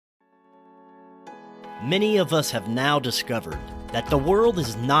Many of us have now discovered that the world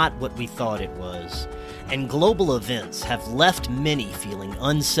is not what we thought it was, and global events have left many feeling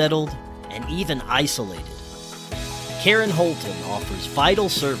unsettled and even isolated. Karen Holton offers vital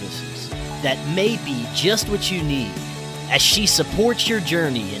services that may be just what you need as she supports your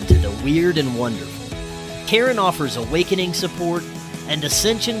journey into the weird and wonderful. Karen offers awakening support and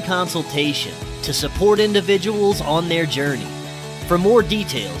ascension consultation to support individuals on their journey. For more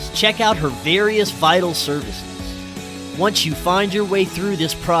details, check out her various vital services. Once you find your way through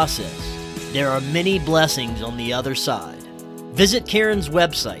this process, there are many blessings on the other side. Visit Karen's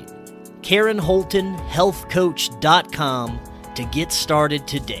website, KarenHoltonHealthCoach.com, to get started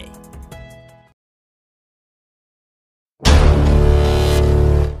today.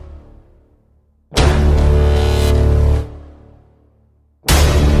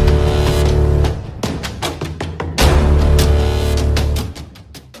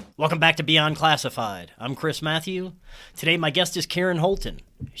 Welcome back to Beyond Classified. I'm Chris Matthew. Today my guest is Karen Holton.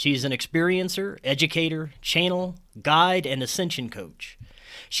 She's an experiencer, educator, channel, guide, and ascension coach.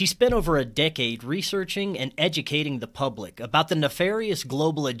 She spent over a decade researching and educating the public about the nefarious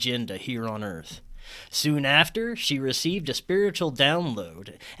global agenda here on Earth. Soon after, she received a spiritual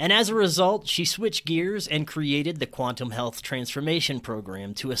download, and as a result, she switched gears and created the Quantum Health Transformation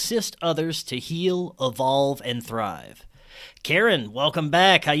Program to assist others to heal, evolve, and thrive. Karen, welcome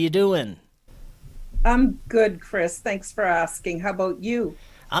back. How you doing? I'm good, Chris. Thanks for asking. How about you?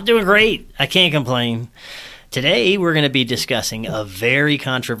 I'm doing great. I can't complain. Today, we're going to be discussing a very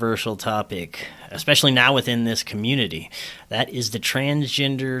controversial topic, especially now within this community. That is the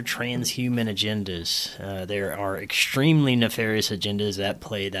transgender, transhuman agendas. There are extremely nefarious agendas at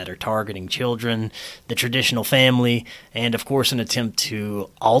play that are targeting children, the traditional family, and of course an attempt to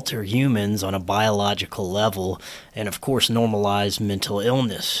alter humans on a biological level, and of course normalize mental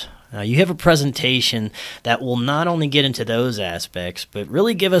illness. You have a presentation that will not only get into those aspects, but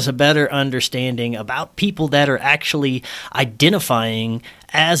really give us a better understanding about people that are actually identifying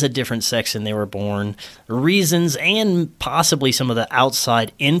as a different sex than they were born, reasons, and possibly some of the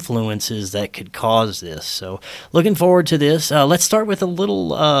outside influences that could cause this. So looking forward to this. Let's start with a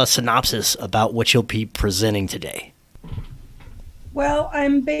little synopsis about what you'll be presenting today. Well,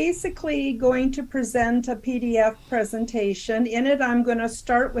 I'm basically going to present a PDF presentation. In it, I'm going to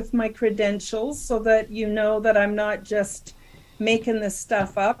start with my credentials so that you know that I'm not just making this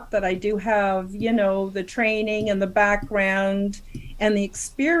stuff up, that I do have, the training and the background and the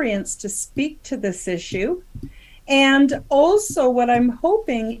experience to speak to this issue. And also what I'm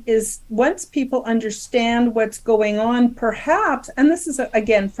hoping is once people understand what's going on, perhaps, and this is,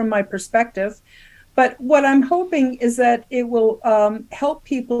 again, from my perspective, but what I'm hoping is that it will help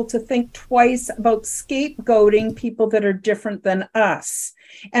people to think twice about scapegoating people that are different than us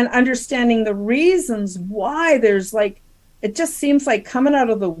and understanding the reasons why there's it just seems like coming out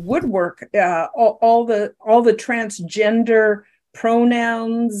of the woodwork, all the transgender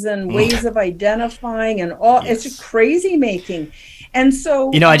pronouns and ways of identifying and all. Yes. It's just crazy making. And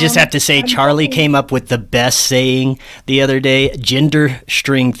so, I just have to say, Charlie came up with the best saying the other day, gender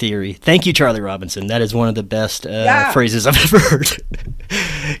string theory. Thank you, Charlie Robinson. That is one of the best phrases I've ever heard.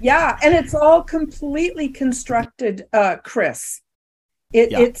 Yeah, and it's all completely constructed, Chris.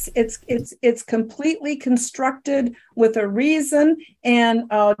 It's completely constructed with a reason, and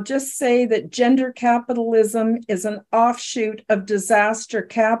I'll just say that gender capitalism is an offshoot of disaster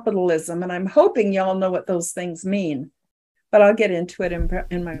capitalism, and I'm hoping y'all know what those things mean. But I'll get into it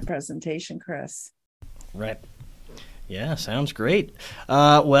in my presentation, Chris. Right. Yeah, sounds great.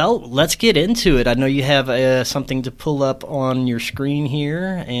 Well, let's get into it. I know you have something to pull up on your screen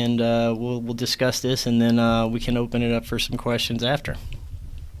here, and we'll discuss this, and then we can open it up for some questions after.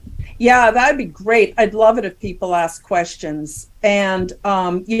 Yeah, that'd be great. I'd love it if people ask questions. And,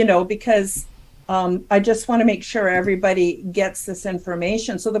 because I just want to make sure everybody gets this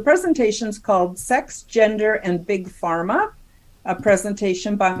information. So the presentation's called Sex, Gender, and Big Pharma, a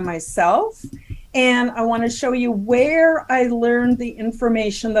presentation by myself. And I want to show you where I learned the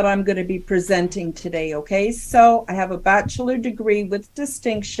information that I'm going to be presenting today, okay? So I have a bachelor degree with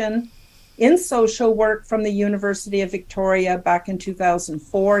distinction in social work from the University of Victoria back in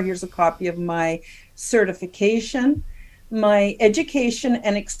 2004. Here's a copy of my certification. My education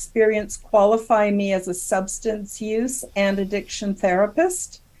and experience qualify me as a substance use and addiction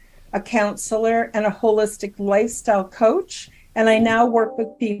therapist, a counselor, and a holistic lifestyle coach. And I now work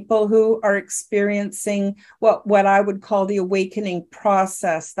with people who are experiencing what I would call the awakening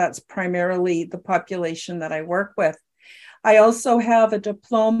process. That's primarily the population that I work with. I also have a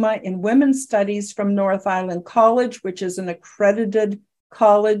diploma in women's studies from North Island College, which is an accredited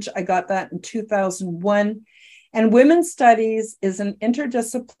college. I got that in 2001. And women's studies is an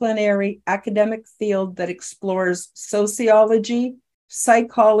interdisciplinary academic field that explores sociology,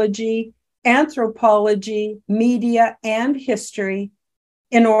 psychology, anthropology, media, and history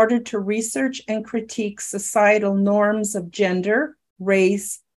in order to research and critique societal norms of gender,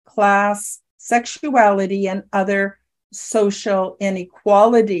 race, class, sexuality, and other social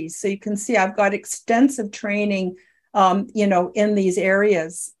inequalities. So you can see I've got extensive training, in these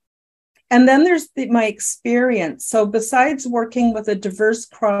areas. And then there's my experience. So besides working with a diverse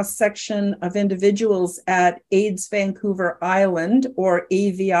cross-section of individuals at AIDS Vancouver Island, or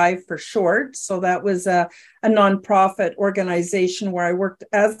AVI for short, so that was a nonprofit organization where I worked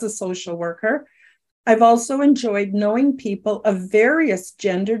as a social worker, I've also enjoyed knowing people of various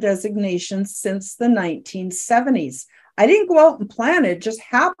gender designations since the 1970s. I didn't go out and plan it, just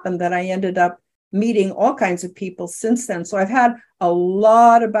happened that I ended up meeting all kinds of people since then. So I've had a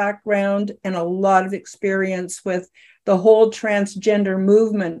lot of background and a lot of experience with the whole transgender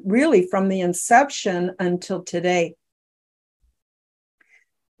movement, really from the inception until today.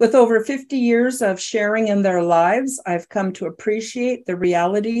 With over 50 years of sharing in their lives, I've come to appreciate the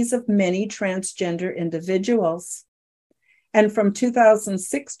realities of many transgender individuals. And from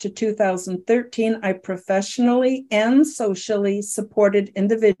 2006 to 2013, I professionally and socially supported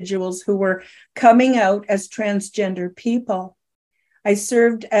individuals who were coming out as transgender people. I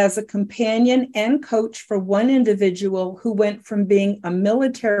served as a companion and coach for one individual who went from being a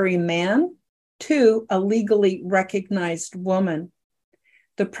military man to a legally recognized woman.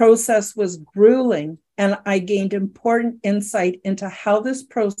 The process was grueling, and I gained important insight into how this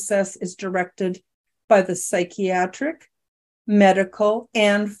process is directed by the psychiatric, medical,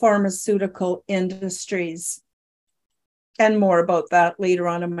 and pharmaceutical industries. And more about that later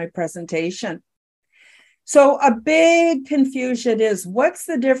on in my presentation. So a big confusion is, what's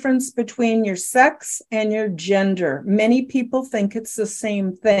the difference between your sex and your gender? Many people think it's the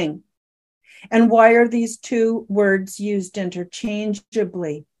same thing. And why are these two words used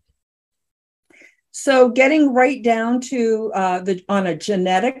interchangeably? So getting right down to on a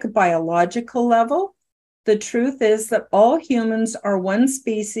genetic, biological level, the truth is that all humans are one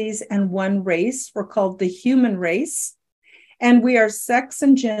species and one race. We're called the human race. And we are sex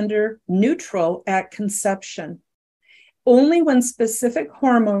and gender neutral at conception. Only when specific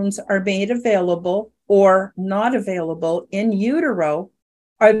hormones are made available or not available in utero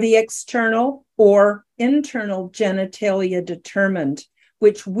are the external or internal genitalia determined,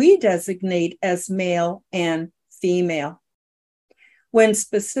 which we designate as male and female. When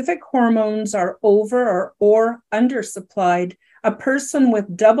specific hormones are over or undersupplied, a person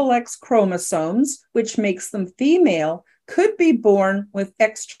with XX chromosomes, which makes them female, could be born with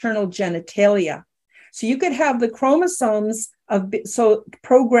external genitalia. So you could have the chromosomes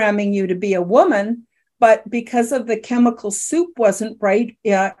programming you to be a woman, but because of the chemical soup wasn't right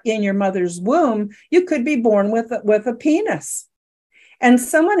in your mother's womb, you could be born with a penis. And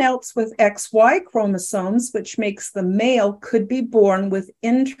someone else with XY chromosomes, which makes them male, could be born with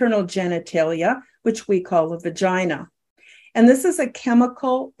internal genitalia, which we call a vagina. And this is a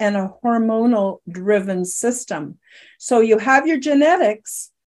chemical and a hormonal driven system. So you have your genetics,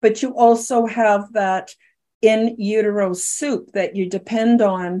 but you also have that in utero soup that you depend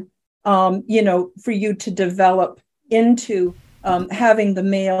on, for you to develop into having the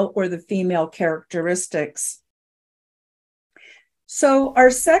male or the female characteristics. So our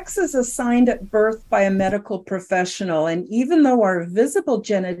sex is assigned at birth by a medical professional, and even though our visible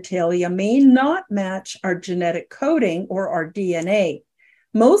genitalia may not match our genetic coding or our DNA,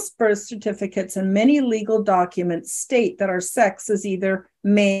 most birth certificates and many legal documents state that our sex is either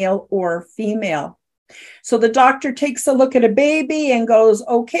male or female. So the doctor takes a look at a baby and goes,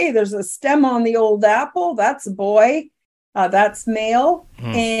 okay, there's a stem on the old apple, that's a boy, that's male,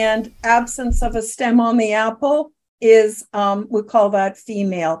 and absence of a stem on the apple is, we call that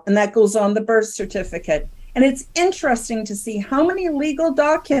female, and that goes on the birth certificate. And it's interesting to see how many legal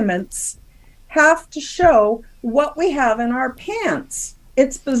documents have to show what we have in our pants.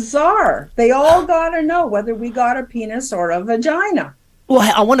 It's bizarre. They all got to know whether we got a penis or a vagina. Well,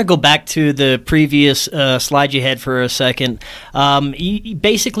 I want to go back to the previous slide you had for a second.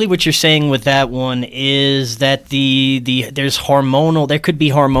 Basically, what you're saying with that one is that there could be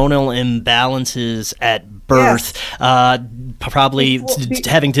hormonal imbalances at birth, yes. Probably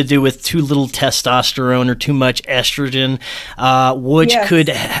having to do with too little testosterone or too much estrogen, which yes.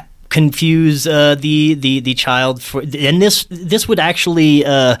 could confuse the child. And this would actually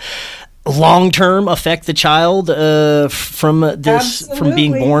long-term affect the child from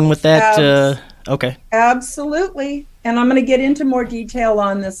being born with that? Okay. Absolutely. And I'm going to get into more detail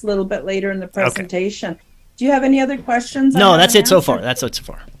on this a little bit later in the presentation. Okay. Do you have any other questions? No, that's it so far. That's it so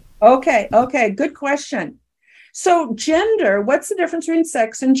far. Okay, good question. So gender, what's the difference between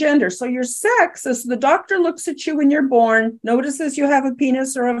sex and gender? So your sex is the doctor looks at you when you're born, notices you have a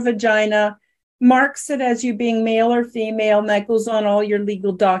penis or a vagina, marks it as you being male or female, and that goes on all your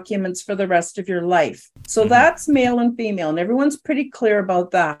legal documents for the rest of your life. So that's male and female, and everyone's pretty clear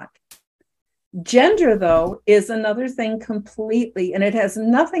about that. Gender, though, is another thing completely, and it has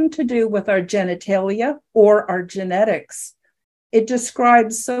nothing to do with our genitalia or our genetics. It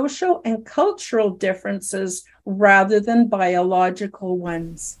describes social and cultural differences rather than biological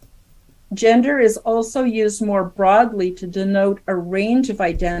ones. Gender is also used more broadly to denote a range of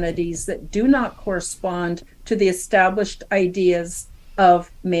identities that do not correspond to the established ideas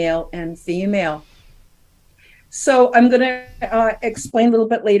of male and female. So I'm going to explain a little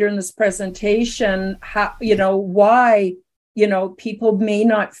bit later in this presentation how, why people may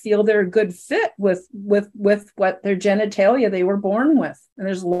not feel they're a good fit with what their genitalia they were born with. And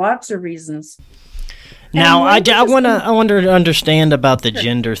there's lots of reasons. Now, I want to understand about the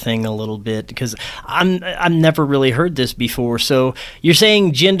gender thing a little bit, because I've never really heard this before. So you're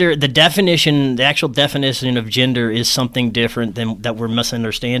saying gender, the actual definition of gender is something different than that we're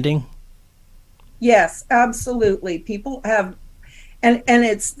misunderstanding? Yes, absolutely. People have, and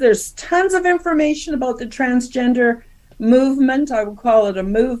there's tons of information about the transgender movement. I would call it a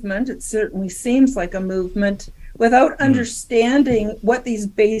movement. It certainly seems like a movement without understanding what these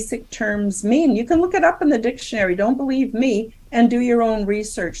basic terms mean. You can look it up in the dictionary, don't believe me, and do your own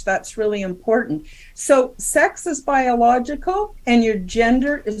research. That's really important. So sex is biological and your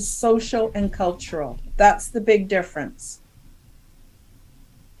gender is social and cultural. That's the big difference.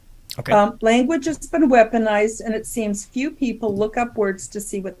 Okay. Language has been weaponized, and it seems few people look up words to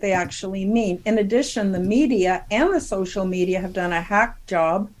see what they actually mean. In addition, the media and the social media have done a hack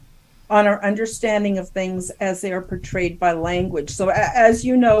job on our understanding of things as they are portrayed by language. So as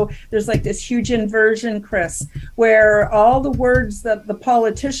you know, there's like this huge inversion, Chris, where all the words that the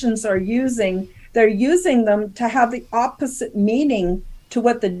politicians are using, they're using them to have the opposite meaning to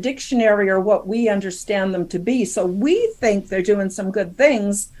what the dictionary or what we understand them to be. So we think they're doing some good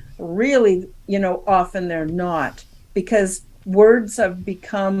things. Really, often they're not, because words have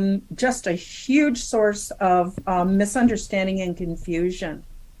become just a huge source of misunderstanding and confusion.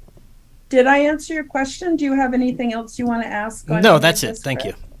 Did I answer your question? Do you have anything else you want to ask? No, that's it. Thank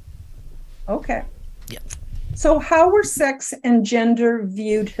you. Okay. Yeah. So how were sex and gender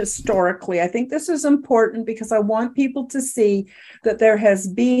viewed historically? I think this is important because I want people to see that there has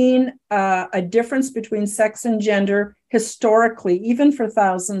been a difference between sex and gender historically, even for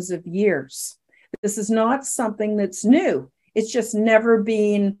thousands of years. This is not something that's new. It's just never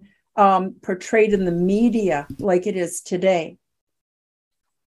been portrayed in the media like it is today.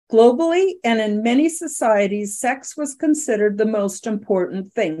 Globally and in many societies, sex was considered the most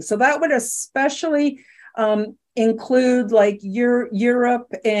important thing. So that would especially include like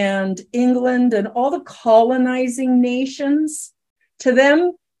Europe and England and all the colonizing nations. To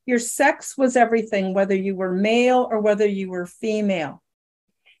them, your sex was everything, whether you were male or whether you were female.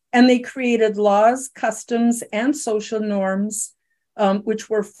 And they created laws, customs, and social norms, which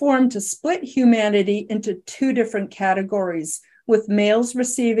were formed to split humanity into two different categories, with males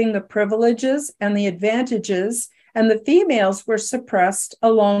receiving the privileges and the advantages, and the females were suppressed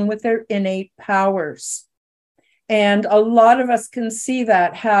along with their innate powers. And a lot of us can see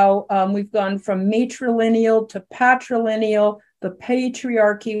that, how we've gone from matrilineal to patrilineal. The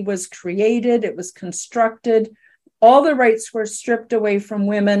patriarchy was created, it was constructed. All the rights were stripped away from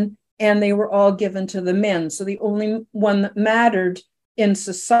women, and they were all given to the men. So the only one that mattered in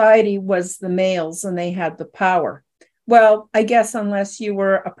society was the males, and they had the power. Well, I guess unless you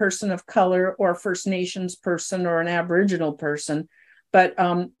were a person of color or a First Nations person or an Aboriginal person. But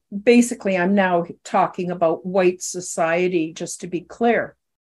basically, I'm now talking about white society, just to be clear.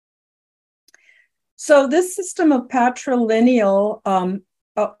 So this system of patrilineal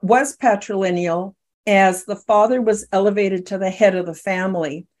was patrilineal, as the father was elevated to the head of the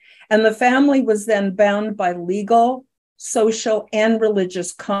family. And the family was then bound by legal, social, and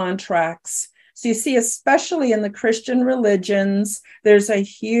religious contracts. So you see, especially in the Christian religions, there's a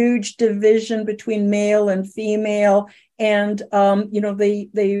huge division between male and female. And,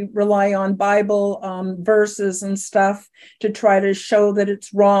 they rely on Bible verses and stuff to try to show that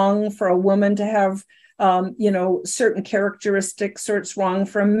it's wrong for a woman to have, certain characteristics, or it's wrong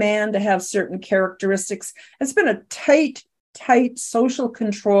for a man to have certain characteristics. It's been a tight social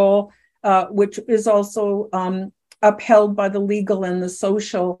control, which is also upheld by the legal and the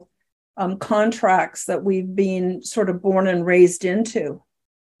social contracts that we've been sort of born and raised into.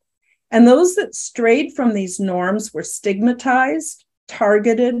 And those that strayed from these norms were stigmatized,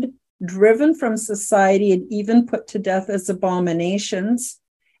 targeted, driven from society, and even put to death as abominations.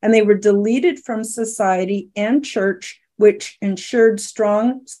 And they were deleted from society and church, which ensured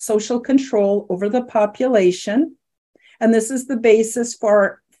strong social control over the population. And this is the basis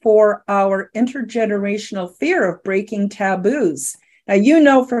for our intergenerational fear of breaking taboos. Now, you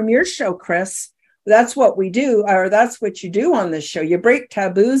know from your show, Chris, that's what we do, or that's what you do on this show. You break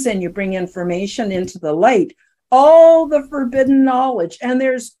taboos and you bring information into the light, all the forbidden knowledge. And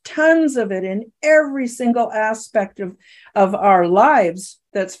there's tons of it in every single aspect of our lives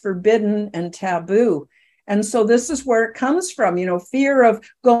that's forbidden and taboo. And so this is where it comes from, fear of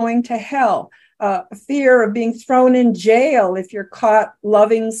going to hell, fear of being thrown in jail if you're caught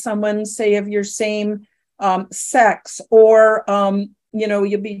loving someone, say, of your same sex, or,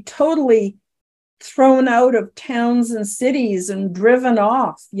 you'll be totally thrown out of towns and cities and driven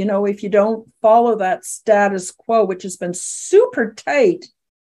off, if you don't follow that status quo, which has been super tight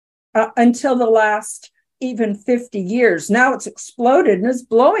until the last even 50 years. Now it's exploded and it's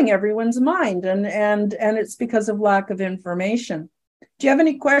blowing everyone's mind, and it's because of lack of information. Do you have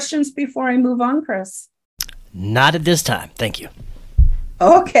any questions before I move on, Chris? Not at this time. Thank you.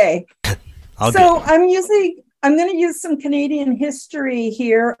 Okay. So I'm going to use some Canadian history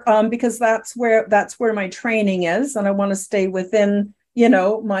here because that's where my training is, and I want to stay within,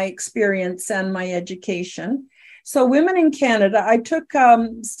 my experience and my education. So women in Canada, I took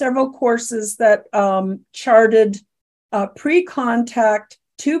several courses that charted pre-contact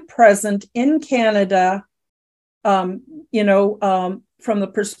to present in Canada, from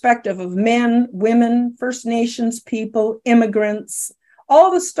the perspective of men, women, First Nations people, immigrants,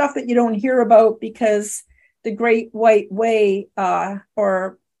 all the stuff that you don't hear about because the Great White Way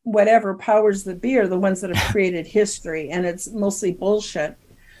or whatever powers that be are the ones that have created history, and it's mostly bullshit.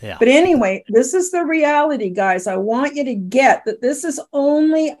 Yeah. But anyway, this is the reality, guys. I want you to get that this is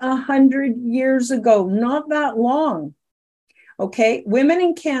only 100 years ago, not that long. Okay, women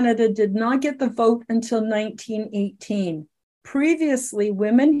in Canada did not get the vote until 1918. Previously,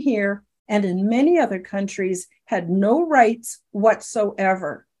 women here and in many other countries had no rights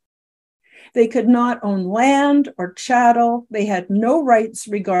whatsoever. They could not own land or chattel. They had no rights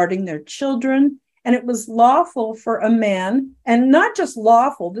regarding their children. And it was lawful for a man, and not just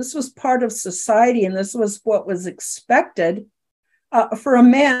lawful, this was part of society, and this was what was expected, for a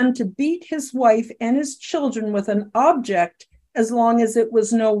man to beat his wife and his children with an object as long as it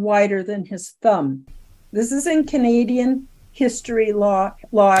was no wider than his thumb. This is in Canadian history, law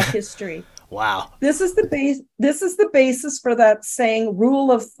history. Wow. This is the basis for that saying,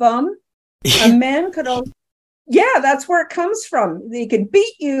 rule of thumb. A man could only, that's where it comes from. They could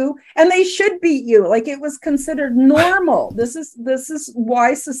beat you, and they should beat you. Like it was considered normal. This is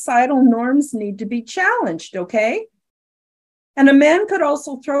why societal norms need to be challenged, okay? And a man could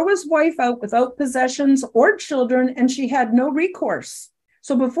also throw his wife out without possessions or children, and she had no recourse.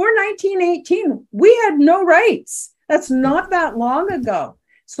 So before 1918, we had no rights. That's not that long ago.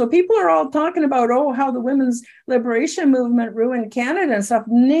 So people are all talking about, how the women's liberation movement ruined Canada and stuff.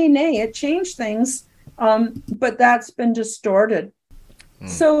 Nay, it changed things, but that's been distorted.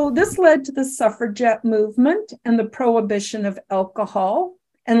 So this led to the suffragette movement and the prohibition of alcohol,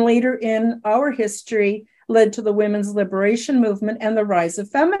 and later in our history led to the women's liberation movement and the rise of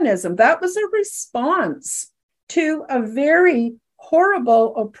feminism. That was a response to a very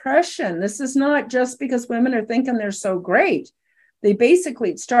horrible oppression. This is not just because women are thinking they're so great. They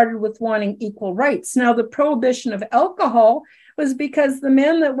basically started with wanting equal rights. Now, the prohibition of alcohol was because the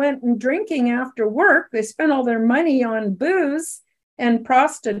men that went and drinking after work, they spent all their money on booze and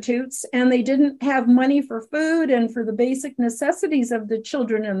prostitutes, and they didn't have money for food and for the basic necessities of the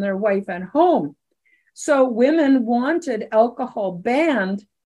children and their wife at home. So women wanted alcohol banned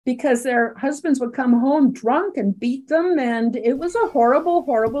because their husbands would come home drunk and beat them, and it was a horrible,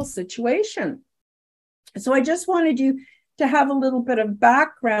 horrible situation. So I just wanted you to have a little bit of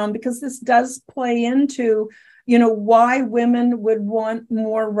background, because this does play into, why women would want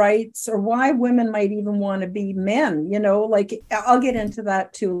more rights, or why women might even want to be men, I'll get into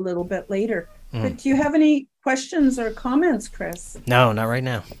that too a little bit later. But do you have any questions or comments, Chris? No, not right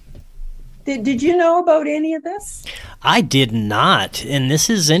now. Did you know about any of this? I did not. And this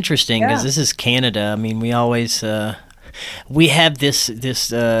is interesting because this is Canada. I mean, we always... we have this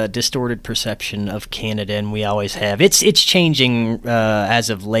distorted perception of Canada, and we always have. It's changing as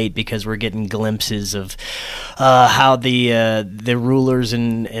of late, because we're getting glimpses of how the rulers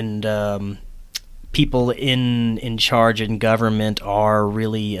and people in charge in government are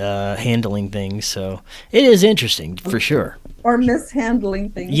really handling things. So it is interesting for sure. Or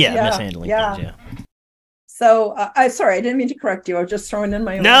mishandling things. Yeah, mishandling things. Yeah. So sorry, I didn't mean to correct you. I was just throwing in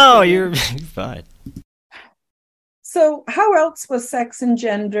my own. No, you're fine. So how else was sex and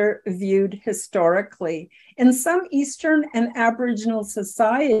gender viewed historically? In some Eastern and Aboriginal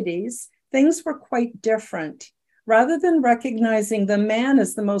societies, things were quite different. Rather than recognizing the man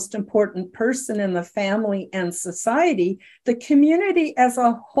as the most important person in the family and society, the community as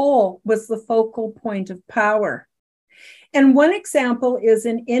a whole was the focal point of power. And one example is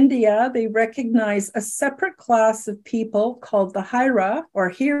in India, they recognize a separate class of people called the Hira or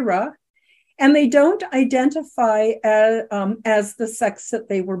Hira, and they don't identify as the sex that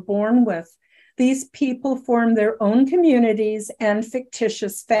they were born with. These people form their own communities and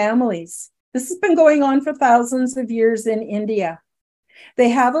fictitious families. This has been going on for thousands of years in India. They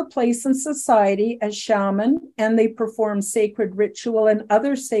have a place in society as shaman, and they perform sacred ritual and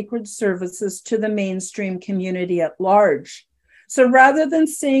other sacred services to the mainstream community at large. So rather than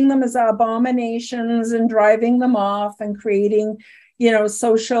seeing them as abominations and driving them off and creating,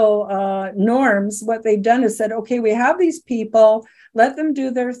 social norms, what they've done is said, okay, we have these people, let them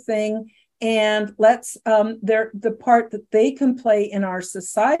do their thing, and let's the part that they can play in our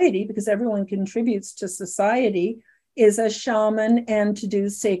society, because everyone contributes to society, is a shaman and to do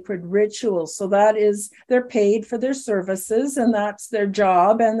sacred rituals. So that is, they're paid for their services and that's their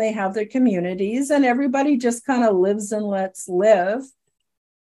job, and they have their communities, and everybody just kind of lives and lets live.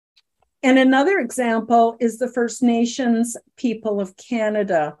 And another example is the First Nations people of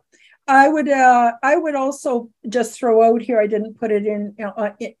Canada. I would also just throw out here, I didn't put it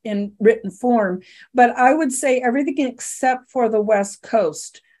in written form, but I would say everything except for the West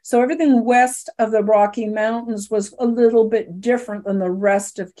Coast. So everything west of the Rocky Mountains was a little bit different than the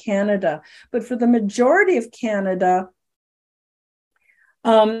rest of Canada. But for the majority of Canada,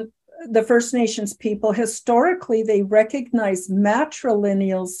 the First Nations people, historically, they recognize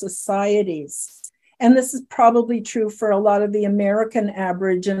matrilineal societies. And this is probably true for a lot of the American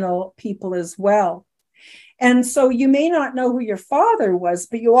Aboriginal people as well. And so you may not know who your father was,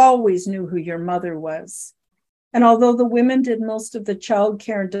 but you always knew who your mother was. And although the women did most of the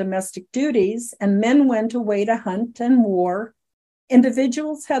childcare and domestic duties, and men went away to hunt and war,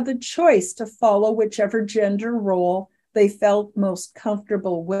 individuals had the choice to follow whichever gender role they felt most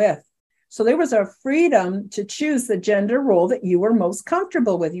comfortable with. So there was a freedom to choose the gender role that you were most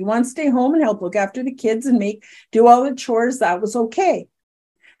comfortable with. You want to stay home and help look after the kids and do all the chores, that was okay.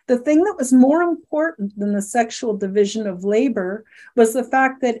 The thing that was more important than the sexual division of labor was the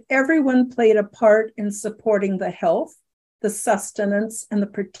fact that everyone played a part in supporting the health, the sustenance, and the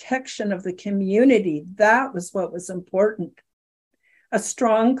protection of the community. That was what was important. A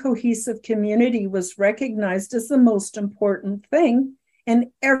strong, cohesive community was recognized as the most important thing, and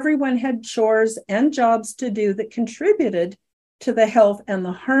everyone had chores and jobs to do that contributed to the health and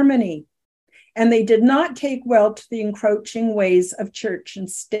the harmony. And they did not take well to the encroaching ways of church and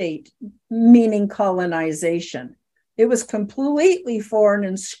state, meaning colonization. It was completely foreign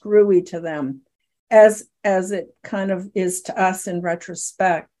and screwy to them, as it kind of is to us in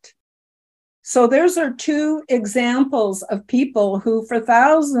retrospect. So those are two examples of people who for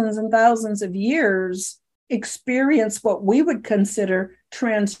thousands and thousands of years experience what we would consider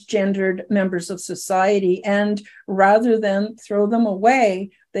transgendered members of society. And rather than throw them away,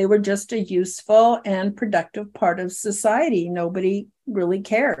 they were just a useful and productive part of society. Nobody really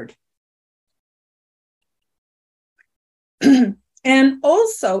cared. And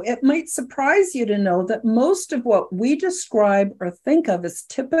also, it might surprise you to know that most of what we describe or think of as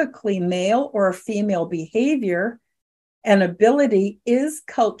typically male or female behavior and ability is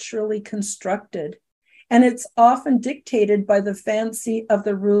culturally constructed. And it's often dictated by the fancy of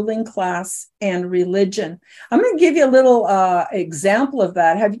the ruling class and religion. I'm going to give you a little example of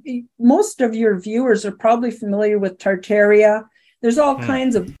that. Most of your viewers are probably familiar with Tartaria. There's all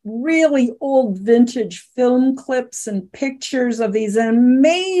kinds of really old vintage film clips and pictures of these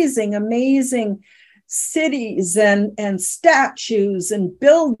amazing, amazing cities and statues and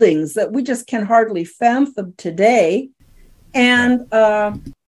buildings that we just can hardly fathom today. And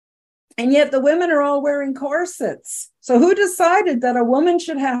yet the women are all wearing corsets. So who decided that a woman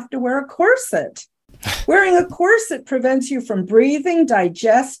should have to wear a corset? Wearing a corset prevents you from breathing,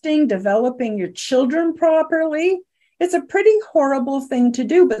 digesting, developing your children properly. It's a pretty horrible thing to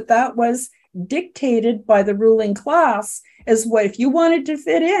do, but that was dictated by the ruling class as what if you wanted to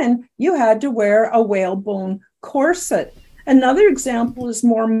fit in, you had to wear a whalebone corset. Another example is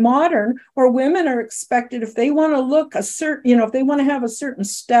more modern, where women are expected, if they want to look a certain, if they want to have a certain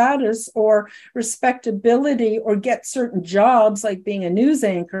status or respectability or get certain jobs, like being a news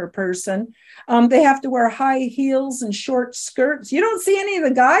anchor person, they have to wear high heels and short skirts. You don't see any of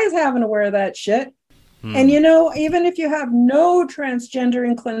the guys having to wear that shit. And even if you have no transgender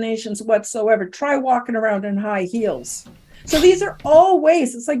inclinations whatsoever, try walking around in high heels. So these are all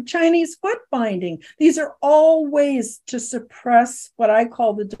ways, it's like Chinese foot binding. These are all ways to suppress what I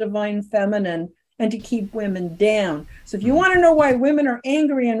call the divine feminine and to keep women down. So if you want to know why women are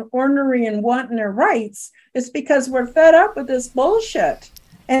angry and ornery and wanting their rights, it's because we're fed up with this bullshit.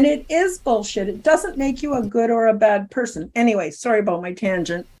 And it is bullshit. It doesn't make you a good or a bad person. Anyway, sorry about my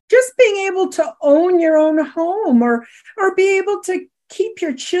tangent. Just being able to own your own home or be able to keep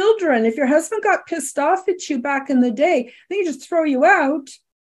your children. If your husband got pissed off at you back in the day, they could just throw you out.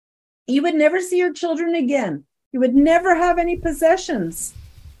 You would never see your children again. You would never have any possessions.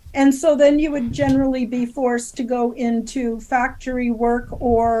 And so then you would generally be forced to go into factory work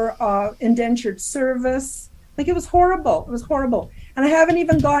or indentured service. Like, it was horrible. It was horrible. And I haven't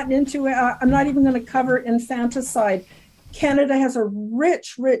even gotten into it. I'm not even going to cover infanticide. Canada has a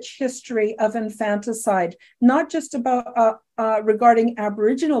rich, rich history of infanticide, not just about regarding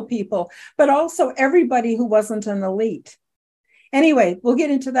Aboriginal people, but also everybody who wasn't an elite. Anyway, we'll get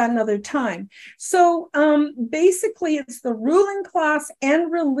into that another time. So basically, it's the ruling class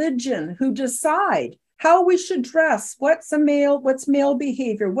and religion who decide how we should dress, what's male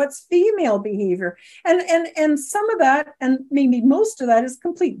behavior, what's female behavior. And some of that, and maybe most of that, is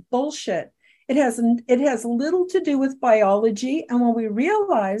complete bullshit. It has little to do with biology. And when we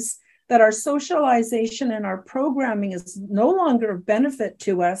realize that our socialization and our programming is no longer of benefit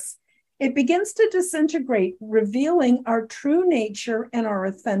to us, it begins to disintegrate, revealing our true nature and our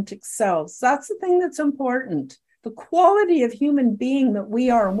authentic selves. That's the thing that's important. The quality of human being that we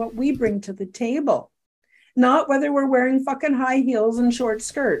are and what we bring to the table. Not whether we're wearing fucking high heels and short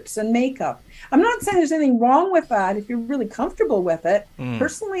skirts and makeup. I'm not saying there's anything wrong with that if you're really comfortable with it.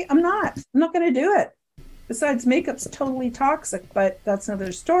 Personally, I'm not. I'm not going to do it. Besides, makeup's totally toxic, but that's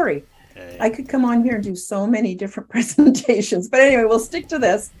another story. I could come on here and do so many different presentations. But anyway, we'll stick to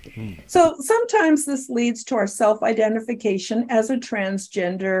this. So sometimes this leads to our self-identification as a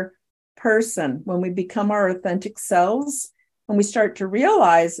transgender person. When we become our authentic selves, when we start to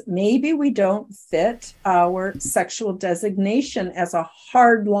realize maybe we don't fit our sexual designation as a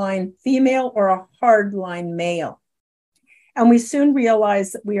hardline female or a hardline male. And we soon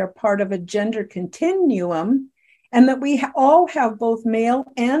realize that we are part of a gender continuum and that we all have both male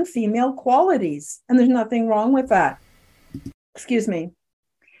and female qualities. And there's nothing wrong with that. Excuse me.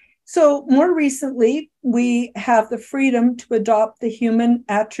 So more recently, we have the freedom to adopt the human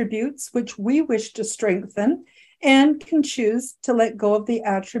attributes which we wish to strengthen, and can choose to let go of the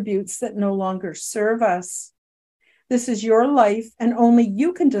attributes that no longer serve us. This is your life, and only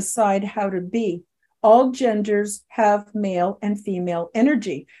you can decide how to be. All genders have male and female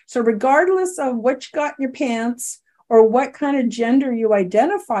energy. So regardless of what you got in your pants or what kind of gender you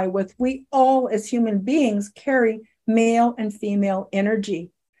identify with, we all as human beings carry male and female energy.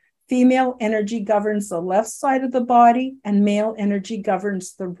 Female energy governs the left side of the body, and male energy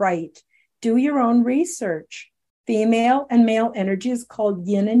governs the right. Do your own research. Female and male energy is called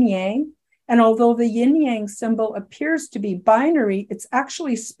yin and yang. And although the yin-yang symbol appears to be binary, it's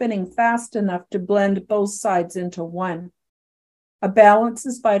actually spinning fast enough to blend both sides into one. A balance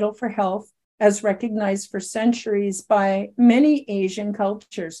is vital for health, as recognized for centuries by many Asian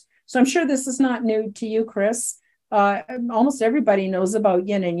cultures. So I'm sure this is not new to you, Chris. Almost everybody knows about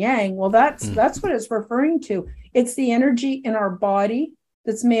yin and yang. Well, that's what it's referring to. It's the energy in our body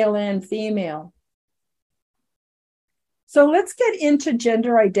that's male and female. So let's get into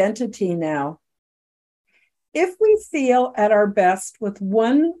gender identity now. If we feel at our best with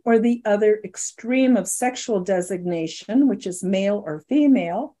one or the other extreme of sexual designation, which is male or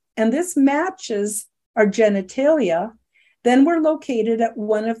female, and this matches our genitalia, then we're located at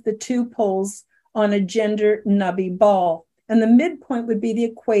one of the two poles on a gender nubby ball. And the midpoint would be the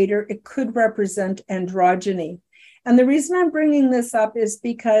equator. It could represent androgyny. And the reason I'm bringing this up is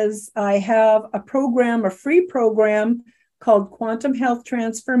because I have a free program called Quantum Health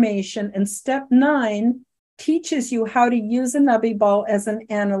Transformation. And step 9 teaches you how to use a nubby ball as an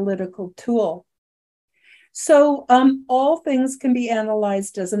analytical tool. So all things can be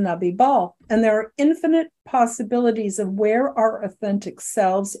analyzed as a nubby ball. And there are infinite possibilities of where our authentic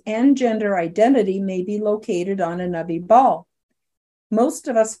selves and gender identity may be located on a nubby ball. Most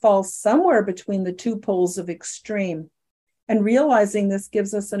of us fall somewhere between the two poles of extreme. And realizing this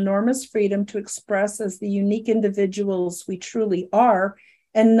gives us enormous freedom to express as the unique individuals we truly are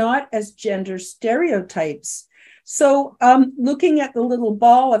and not as gender stereotypes. So looking at the little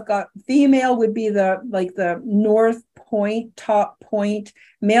ball, I've got female would be the north point, top point.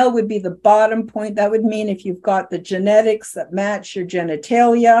 Male would be the bottom point. That would mean if you've got the genetics that match your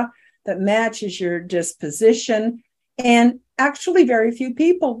genitalia, that matches your disposition. And actually, very few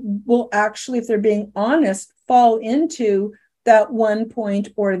people will actually, if they're being honest, fall into that one point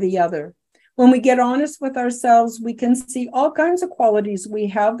or the other. When we get honest with ourselves, we can see all kinds of qualities we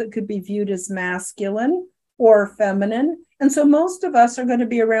have that could be viewed as masculine or feminine. And so most of us are going to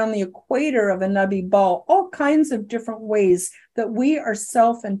be around the equator of a nubby ball, all kinds of different ways that we are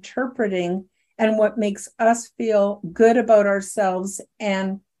self-interpreting and what makes us feel good about ourselves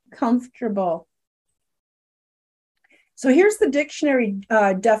and comfortable. So here's the dictionary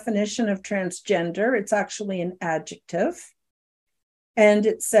definition of transgender. It's actually an adjective. And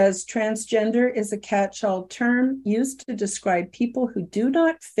it says transgender is a catch-all term used to describe people who do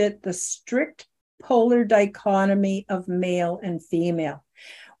not fit the strict polar dichotomy of male and female.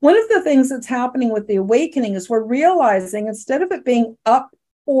 One of the things that's happening with the awakening is we're realizing instead of it being up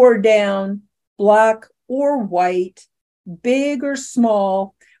or down, black or white, big or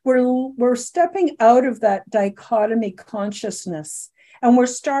small, we're stepping out of that dichotomy consciousness. And we're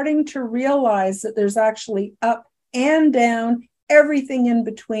starting to realize that there's actually up and down, everything in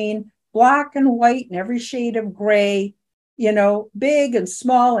between, black and white and every shade of gray, big and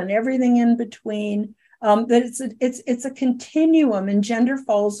small and everything in between. That it's a continuum, and gender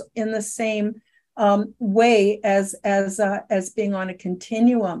falls in the same way as being on a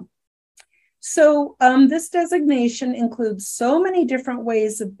continuum. So this designation includes so many different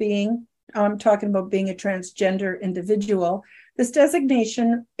ways of being. I'm talking about being a transgender individual. This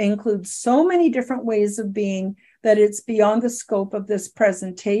designation includes so many different ways of being that it's beyond the scope of this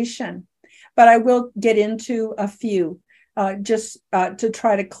presentation. But I will get into a few just to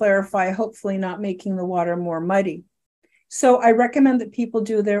try to clarify, hopefully not making the water more muddy. So I recommend that people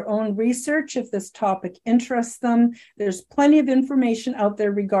do their own research if this topic interests them. There's plenty of information out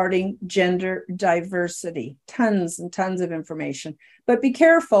there regarding gender diversity, tons and tons of information. But be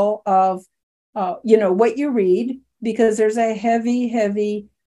careful of, what you read, because there's a heavy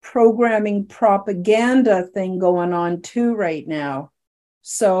programming propaganda thing going on too right now.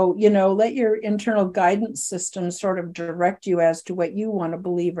 So, let your internal guidance system sort of direct you as to what you want to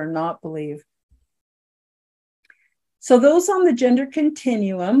believe or not believe. So those on the gender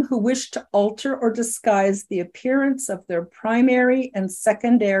continuum who wish to alter or disguise the appearance of their primary and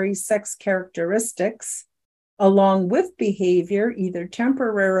secondary sex characteristics, along with behavior, either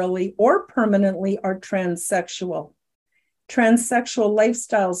temporarily or permanently, are transsexual. Transsexual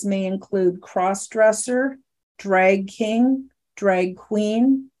lifestyles may include cross-dresser, drag king, drag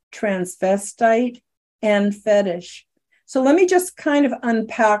queen, transvestite, and fetish. So let me just kind of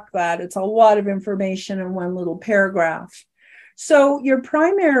unpack that. It's a lot of information in one little paragraph. So your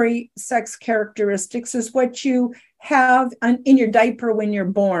primary sex characteristics is what you have in your diaper when you're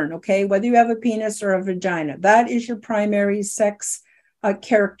born, okay? Whether you have a penis or a vagina, that is your primary sex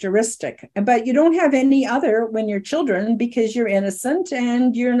characteristic. But you don't have any other when you're children because you're innocent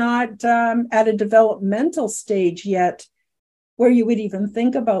and you're not at a developmental stage yet where you would even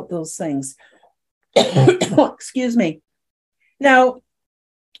think about those things. Excuse me. Now,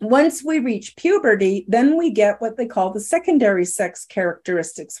 once we reach puberty, then we get what they call the secondary sex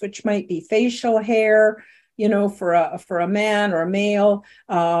characteristics, which might be facial hair, for a man or a male.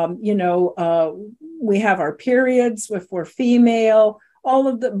 We have our periods if we're female.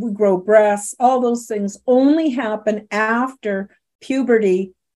 We grow breasts. All those things only happen after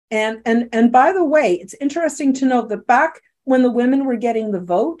puberty. And by the way, it's interesting to note that back when the women were getting the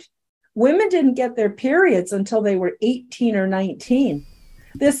vote, women didn't get their periods until they were 18 or 19.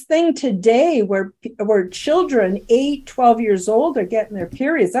 This thing today where children 8, 12 years old are getting their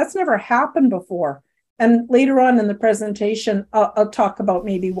periods, that's never happened before. And later on in the presentation, I'll talk about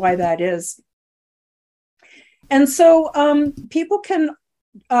maybe why that is. And so people can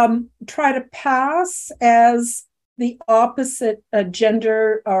try to pass as the opposite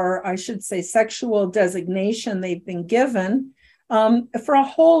gender, or I should say sexual designation they've been given, for a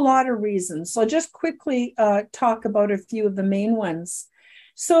whole lot of reasons. So I'll just quickly talk about a few of the main ones.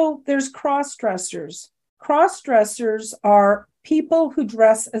 So there's cross-dressers. Cross-dressers are people who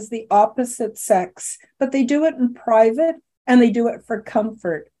dress as the opposite sex, but they do it in private and they do it for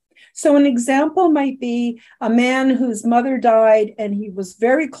comfort. So an example might be a man whose mother died and he was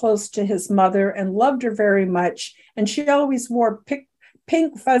very close to his mother and loved her very much. And she always wore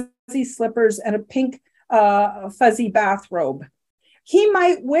pink fuzzy slippers and a pink fuzzy bathrobe. He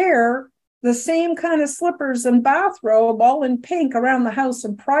might wear the same kind of slippers and bathrobe, all in pink, around the house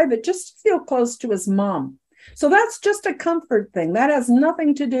in private, just to feel close to his mom. So that's just a comfort thing. That has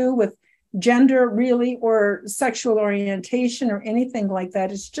nothing to do with gender, really, or sexual orientation or anything like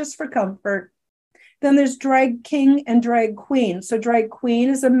that. It's just for comfort. Then there's drag king and drag queen. So drag queen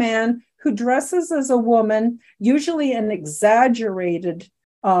is a man who dresses as a woman, usually an exaggerated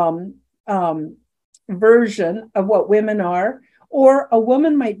version of what women are. Or a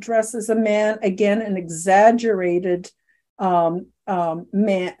woman might dress as a man, again, an exaggerated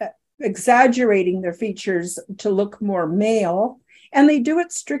man, exaggerating their features to look more male. And they do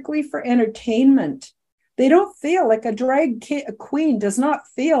it strictly for entertainment. They don't feel like a queen does not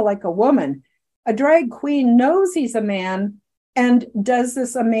feel like a woman. A drag queen knows he's a man and does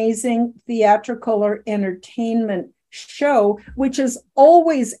this amazing theatrical or entertainment show, which is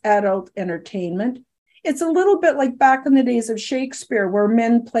always adult entertainment. It's a little bit like back in the days of Shakespeare, where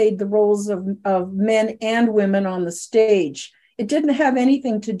men played the roles of men and women on the stage. It didn't have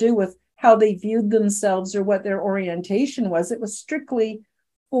anything to do with how they viewed themselves or what their orientation was. It was strictly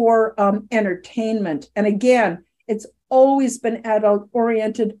for entertainment. And again, it's always been adult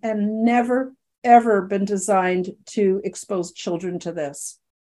oriented and never, ever been designed to expose children to this.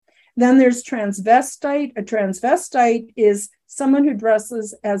 Then there's transvestite. A transvestite is someone who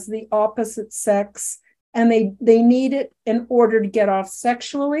dresses as the opposite sex, and they need it in order to get off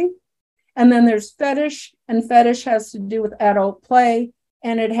sexually. And then there's fetish, and fetish has to do with adult play,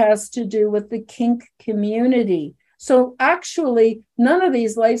 and it has to do with the kink community. So actually, none of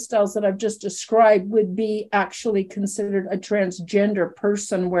these lifestyles that I've just described would be actually considered a transgender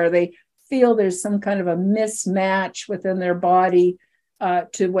person, where they feel there's some kind of a mismatch within their body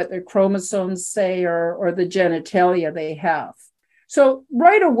to what their chromosomes say or the genitalia they have. So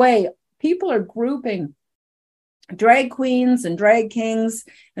right away, people are grouping drag queens and drag kings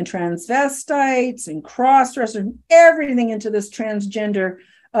and transvestites and cross-dressers, everything into this transgender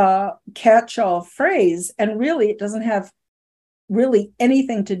catch-all phrase. And really, it doesn't have really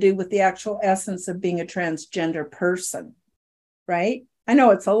anything to do with the actual essence of being a transgender person, right? I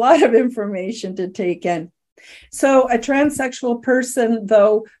know it's a lot of information to take in. So a transsexual person,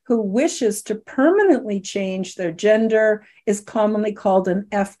 though, who wishes to permanently change their gender is commonly called an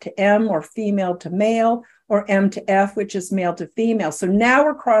F to M, or female to male, or M to F, which is male to female. So now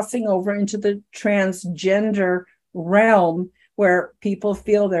we're crossing over into the transgender realm, where people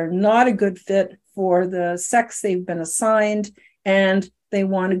feel they're not a good fit for the sex they've been assigned, and they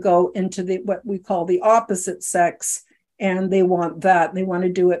want to go into what we call the opposite sex, and they want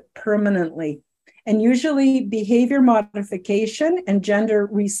to do it permanently. And usually behavior modification and gender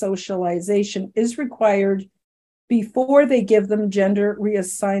resocialization is required before they give them gender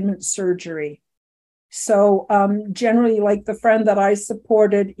reassignment surgery. So generally, like the friend that I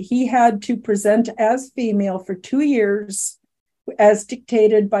supported, he had to present as female for 2 years, as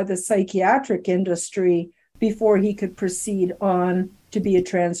dictated by the psychiatric industry, before he could proceed on to be a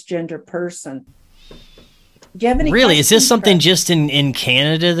transgender person. Do you have any Really? Is this something Fred? just in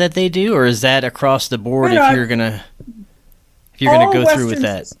Canada that they do, or is that across the board if you're gonna go through with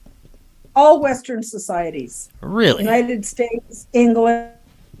that? All Western societies. Really? United States, England,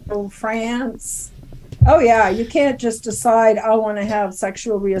 France. Oh yeah, you can't just decide I want to have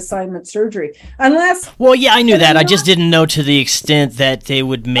sexual reassignment surgery unless. Well, yeah, I knew that. I just didn't know to the extent that they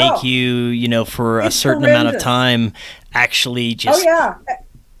would make you, for a certain amount of time, actually just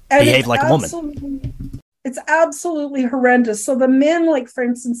behave like a woman. It's absolutely horrendous. So the men, like, for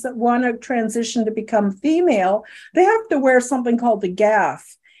instance, that want to transition to become female, they have to wear something called the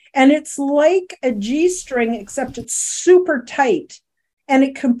gaff. And it's like a G-string, except it's super tight. And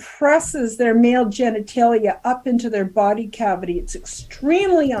it compresses their male genitalia up into their body cavity. It's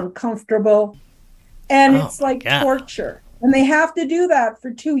extremely uncomfortable. And it's like torture. And they have to do that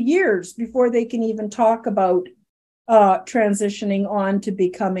for 2 years before they can even talk about transitioning on to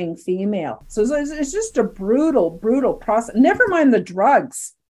becoming female. So it's just a brutal, brutal process. Never mind the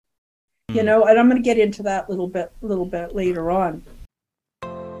drugs, and I'm going to get into that a little bit later on.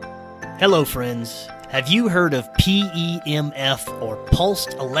 Hello, friends. Have you heard of PEMF, or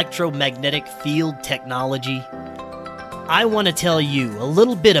Pulsed Electromagnetic Field Technology? I want to tell you a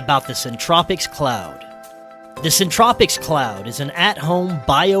little bit about the Centropics Cloud. The Centropics Cloud is an at-home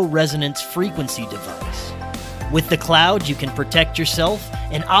bioresonance frequency device. With the cloud, you can protect yourself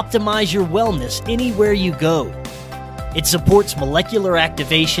and optimize your wellness anywhere you go. It supports molecular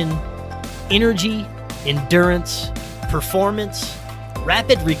activation, energy, endurance, performance,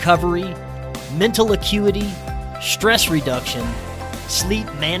 rapid recovery, mental acuity, stress reduction, sleep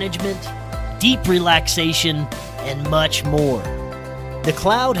management, deep relaxation, and much more. The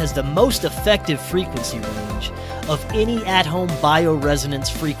Cloud has the most effective frequency range of any at-home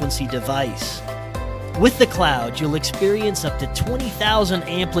bioresonance frequency device. With the Cloud, you'll experience up to 20,000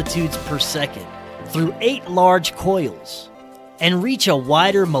 amplitudes per second through 8 large coils and reach a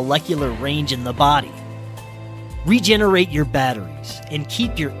wider molecular range in the body. Regenerate your batteries and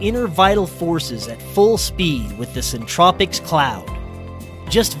keep your inner vital forces at full speed with the Centropics Cloud.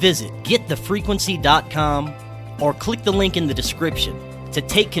 Just visit getthefrequency.com or click the link in the description to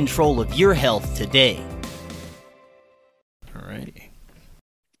take control of your health today. All right.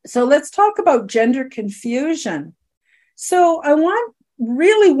 So let's talk about gender confusion. So I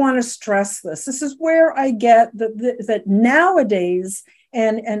really want to stress this. This is where I get that nowadays,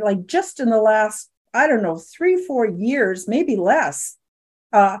 and like just in the last, 3-4 years, maybe less,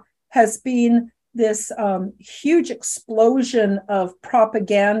 has been this huge explosion of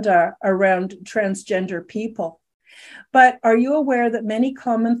propaganda around transgender people. But are you aware that many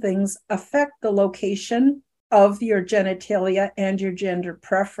common things affect the location of your genitalia and your gender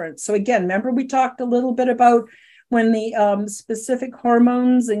preference? So again, remember we talked a little bit about when the specific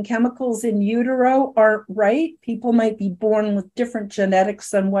hormones and chemicals in utero aren't right, people might be born with different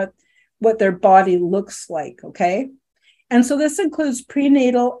genetics than what their body looks like, okay? And so this includes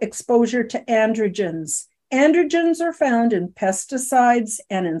prenatal exposure to androgens. Androgens are found in pesticides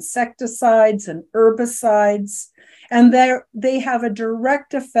and insecticides and herbicides, and they have a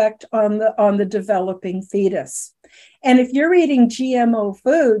direct effect on the developing fetus. And if you're eating GMO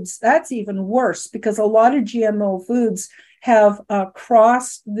foods, that's even worse, because a lot of GMO foods have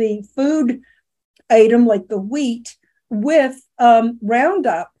crossed the food item, like the wheat, with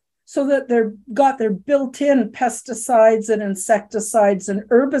Roundup, so that they've got their built-in pesticides and insecticides and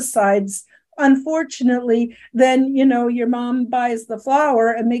herbicides. Unfortunately, then, your mom buys the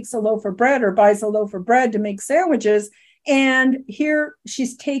flour and makes a loaf of bread, or buys a loaf of bread to make sandwiches. And here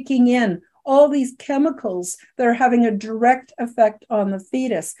she's taking in all these chemicals that are having a direct effect on the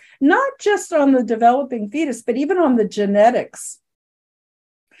fetus, not just on the developing fetus, but even on the genetics.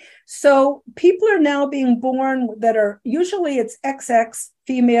 So people are now being born that are, usually it's XX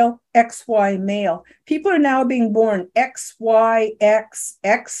female, XY male. People are now being born XYX,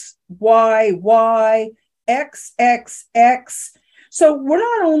 XYY, XXX. So we're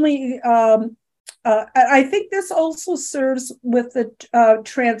not only, I think this also serves with the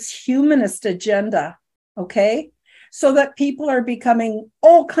transhumanist agenda, okay? So that people are becoming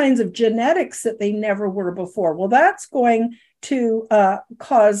all kinds of genetics that they never were before. Well, that's going to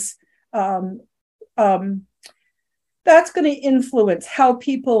cause, that's going to influence how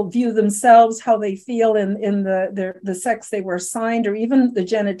people view themselves, how they feel in the sex they were assigned, or even the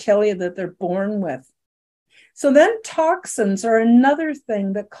genitalia that they're born with. So then toxins are another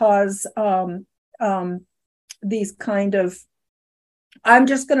thing that cause these kind of, I'm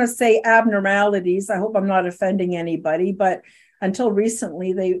just going to say abnormalities. I hope I'm not offending anybody, but until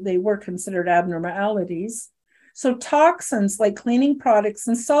recently, they were considered abnormalities. So toxins like cleaning products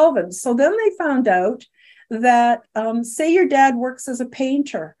and solvents. So then they found out that, say your dad works as a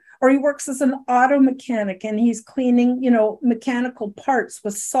painter, or he works as an auto mechanic and he's cleaning, mechanical parts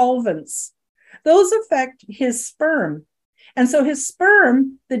with solvents. Those affect his sperm. And so his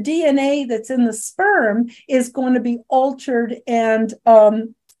sperm, the DNA that's in the sperm, is going to be altered and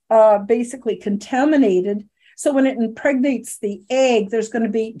basically contaminated. So when it impregnates the egg, there's going to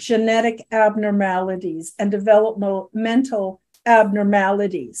be genetic abnormalities and developmental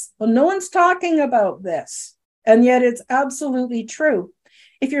abnormalities. Well, no one's talking about this, and yet it's absolutely true.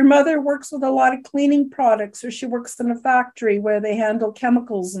 If your mother works with a lot of cleaning products, or she works in a factory where they handle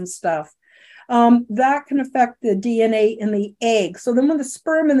chemicals and stuff, that can affect the DNA in the egg. So then when the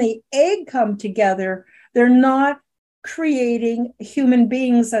sperm and the egg come together, they're not creating human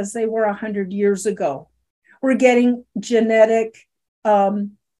beings as they were 100 years ago. We're getting genetic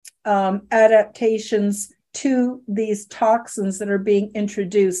adaptations to these toxins that are being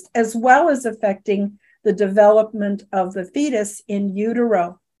introduced, as well as affecting the development of the fetus in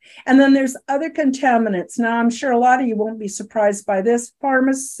utero. And then there's other contaminants. Now, I'm sure a lot of you won't be surprised by this: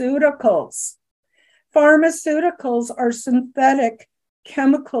 pharmaceuticals. Pharmaceuticals are synthetic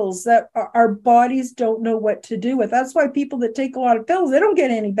chemicals that our bodies don't know what to do with. That's why people that take a lot of pills, they don't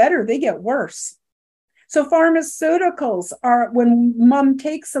get any better, they get worse. So pharmaceuticals are, when mom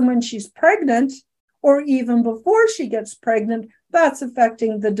takes them when she's pregnant, or even before she gets pregnant, that's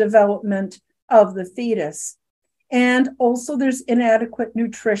affecting the development of the fetus. And also there's inadequate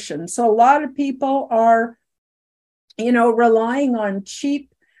nutrition. So a lot of people are, relying on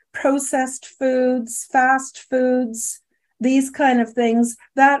cheap processed foods, fast foods, these kind of things,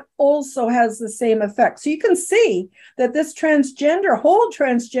 that also has the same effect. So you can see that this whole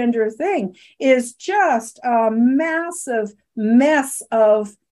transgender thing is just a massive mess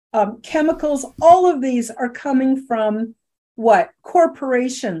of chemicals. All of these are coming from what?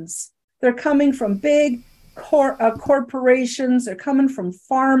 Corporations. They're coming from big corporations. They're coming from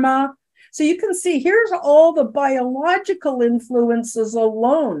pharma. So you can see here's all the biological influences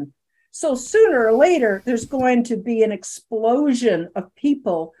alone. So sooner or later, there's going to be an explosion of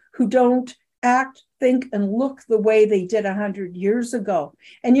people who don't act, think, and look the way they did 100 years ago.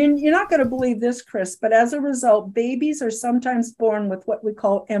 And you're not going to believe this, Chris, but as a result, babies are sometimes born with what we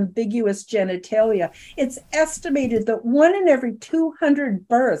call ambiguous genitalia. It's estimated that 1 in every 200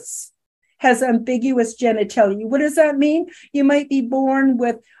 births has ambiguous genitalia. What does that mean? You might be born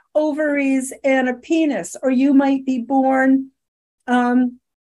with ovaries and a penis, or you might be born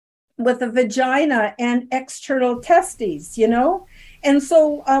with a vagina and external testes, And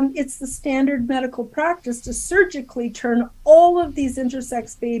so it's the standard medical practice to surgically turn all of these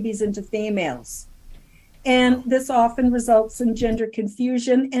intersex babies into females. And this often results in gender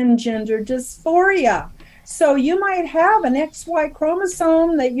confusion and gender dysphoria. So you might have an XY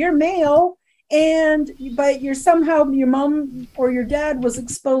chromosome that you're male, but your mom or your dad was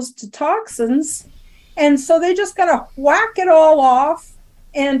exposed to toxins. And so they just got to whack it all off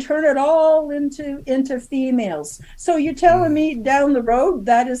and turn it all into females. So you're telling me down the road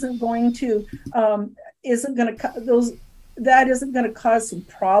that isn't going to cause some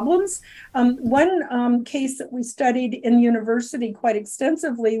problems? One case that we studied in university quite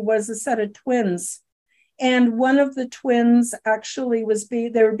extensively was a set of twins. And one of the twins actually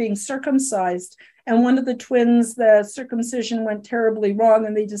they were being circumcised. And one of the twins, the circumcision went terribly wrong,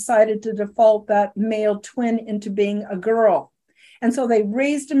 and they decided to default that male twin into being a girl. And so they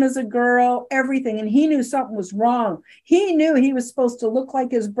raised him as a girl, everything. And he knew something was wrong. He knew he was supposed to look like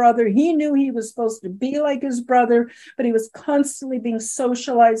his brother. He knew he was supposed to be like his brother, but he was constantly being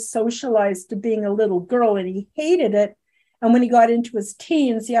socialized to being a little girl. And he hated it. And when he got into his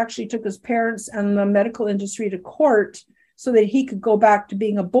teens, he actually took his parents and the medical industry to court so that he could go back to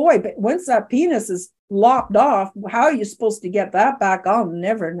being a boy. But once that penis is lopped off, how are you supposed to get that back? I'll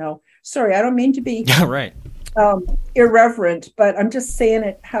never know. Sorry, I don't mean to be right. Irreverent, but I'm just saying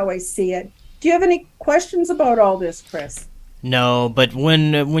it how I see it. Do you have any questions about all this, Chris? No, but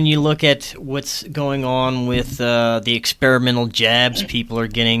when you look at what's going on with the experimental jabs people are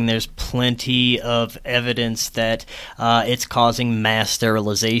getting, there's plenty of evidence that it's causing mass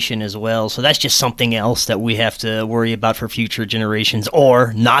sterilization as well. So that's just something else that we have to worry about for future generations,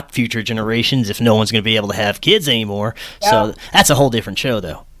 or not future generations if no one's going to be able to have kids anymore. Yeah. So that's a whole different show,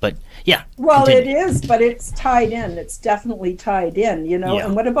 though. But yeah. Well, continue. It is, but it's tied in. It's definitely tied in, Yeah.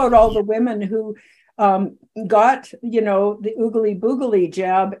 And what about all the women who got, the oogly boogly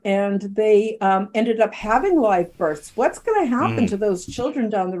jab, and they ended up having live births? What's going to happen to those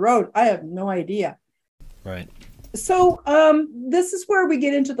children down the road? I have no idea. Right. So this is where we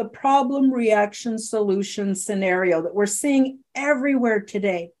get into the problem, reaction, solution scenario that we're seeing everywhere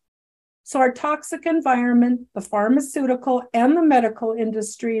today. So our toxic environment, the pharmaceutical and the medical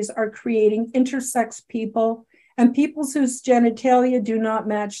industries are creating intersex people and people whose genitalia do not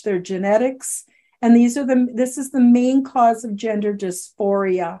match their genetics. And this is the main cause of gender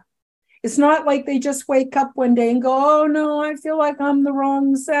dysphoria. It's not like they just wake up one day and go, oh no, I feel like I'm the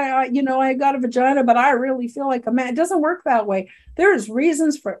wrong sex. I got a vagina, but I really feel like a man. It doesn't work that way. There's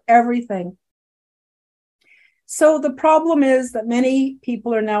reasons for everything. So the problem is that many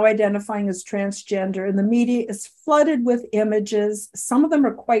people are now identifying as transgender, and the media is flooded with images. Some of them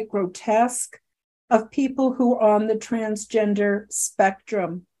are quite grotesque, of people who are on the transgender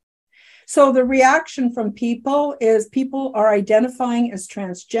spectrum. So the reaction from people is people are identifying as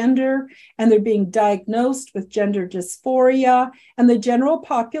transgender, and they're being diagnosed with gender dysphoria, and the general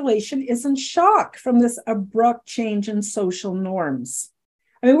population is in shock from this abrupt change in social norms.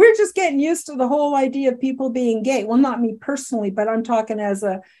 I mean, we're just getting used to the whole idea of people being gay. Well, not me personally, but I'm talking as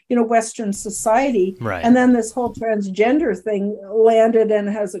a, Western society. Right. And then this whole transgender thing landed and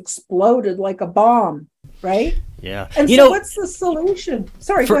has exploded like a bomb, right? Yeah. And so what's the solution?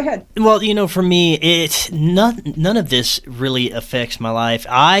 Sorry, go ahead. Well, for me, it's none of this really affects my life.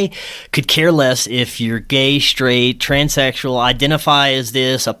 I could care less if you're gay, straight, transsexual, identify as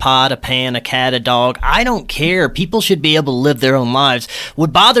this, a pot, a pan, a cat, a dog. I don't care. People should be able to live their own lives.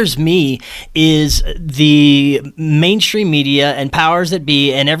 What bothers me is the mainstream media and powers that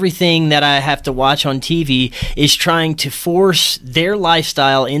be and everything that I have to watch on TV is trying to force their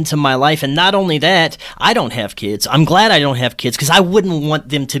lifestyle into my life. And not only that, I don't have kids. kids. I'm glad I don't have kids because I wouldn't want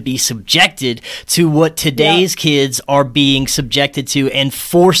them to be subjected to what today's kids are being subjected to and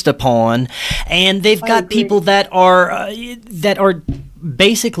forced upon. And they've got people that are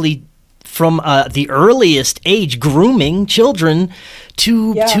basically from the earliest age grooming children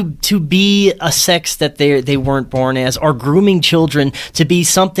to be a sex that they weren't born as, or grooming children to be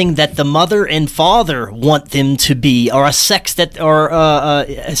something that the mother and father want them to be, or a sex that, or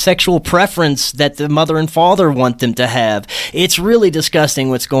a sexual preference that the mother and father want them to have. It's really disgusting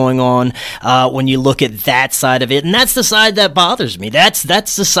what's going on when you look at that side of it, and that's the side that bothers me. That's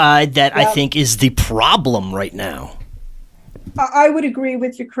the side that I think is the problem right now. I would agree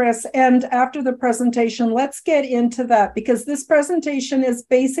with you, Chris. And after the presentation, let's get into that, because this presentation is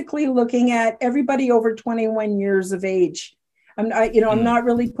basically looking at everybody over 21 years of age. I'm not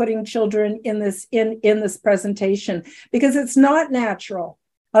really putting children in this presentation because it's not natural.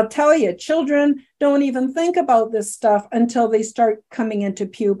 I'll tell you, children don't even think about this stuff until they start coming into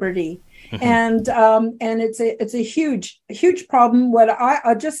puberty. And it's a huge problem. What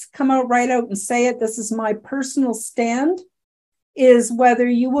I'll just come out right out and say it. This is my personal stand. Is whether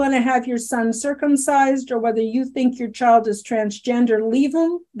you want to have your son circumcised or whether you think your child is transgender, leave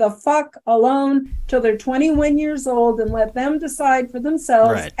them the fuck alone till they're 21 years old and let them decide for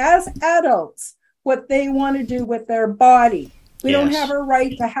themselves as adults what they want to do with their body. We don't have a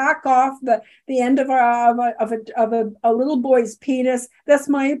right to hack off the end of a little boy's penis. That's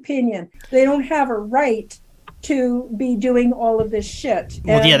my opinion. They don't have a right to be doing all of this shit.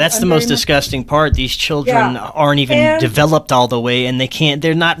 Well, that's the most disgusting part. These children aren't even developed all the way, and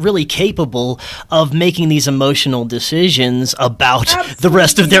they're not really capable of making these emotional decisions about the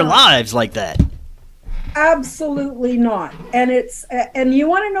rest of their lives like that. Absolutely not. And and you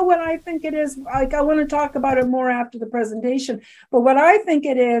want to know what I think it is? Like, I want to talk about it more after the presentation, but what I think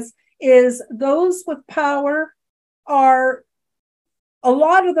it is those with power a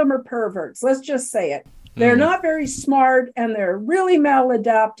lot of them are perverts. Let's just say it. They're not very smart, and they're really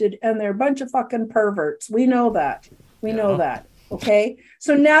maladapted, and they're a bunch of fucking perverts. We know that. Know that. Okay.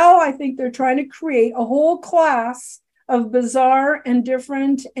 So now I think they're trying to create a whole class of bizarre and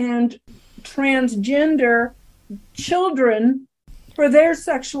different and transgender children for their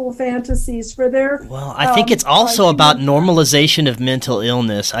sexual fantasies, for their... Well, I think it's also about normalization of mental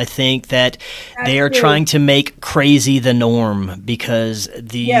illness. I think that they are trying to make crazy the norm because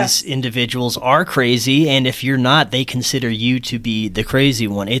these individuals are crazy, and if you're not, they consider you to be the crazy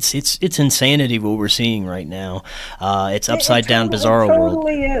one. It's insanity what we're seeing right now. It's upside down, bizarre world. It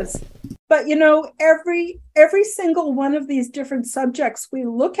totally is. But, every single one of these different subjects we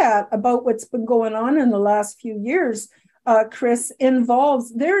look at about what's been going on in the last few years, Chris,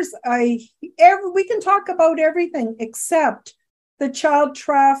 involves, we can talk about everything except the child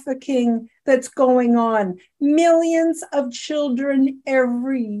trafficking that's going on. Millions of children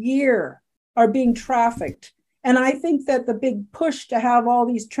every year are being trafficked. And I think that the big push to have all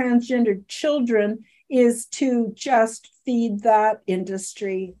these transgendered children is to just feed that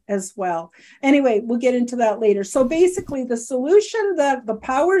industry as well. Anyway, we'll get into that later. So basically, the solution that the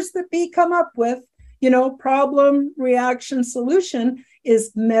powers that be come up with, problem, reaction, solution,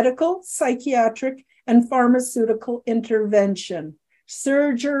 is medical, psychiatric, and pharmaceutical intervention.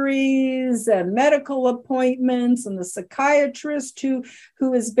 Surgeries and medical appointments, and the psychiatrist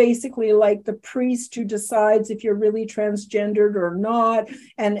who is basically like the priest who decides if you're really transgendered or not,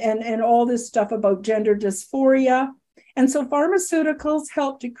 and all this stuff about gender dysphoria. And so pharmaceuticals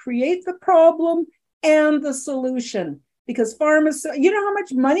help to create the problem and the solution, because you know how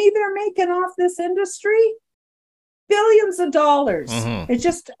much money they're making off this industry? Billions of dollars. Mm-hmm. It's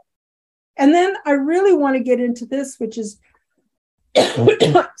just, and then I really want to get into this, which is,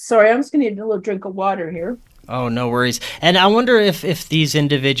 sorry, I'm just going to need a little drink of water here. Oh, no worries. And I wonder if these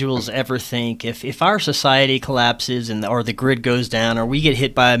individuals ever think if our society collapses or the grid goes down or we get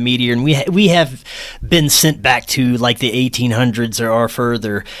hit by a meteor and we have been sent back to like the 1800s or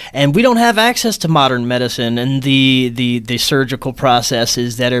further, and we don't have access to modern medicine and the surgical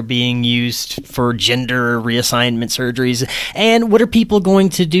processes that are being used for gender reassignment surgeries, and what are people going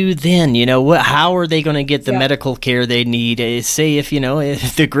to do then? How are they going to get the medical care they need? Say if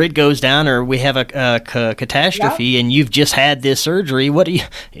the grid goes down or we have a catastrophe and you've just had this surgery, what do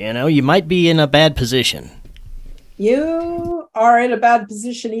you might be in a bad position. You are in a bad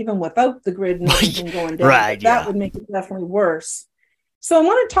position even without the grid and everything going down. Right, that would make it definitely worse. So I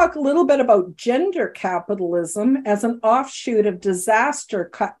want to talk a little bit about gender capitalism as an offshoot of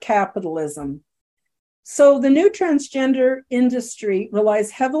disaster capitalism. So the new transgender industry relies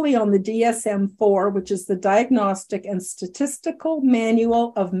heavily on the DSM-4, which is the Diagnostic and Statistical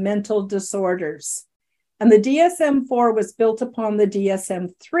Manual of Mental Disorders. And the DSM-4 was built upon the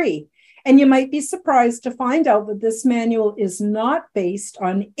DSM-3. And you might be surprised to find out that this manual is not based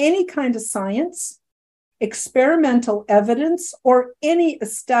on any kind of science, experimental evidence, or any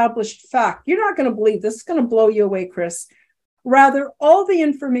established fact. You're not going to believe this. Is going to blow you away, Chris. Rather, all the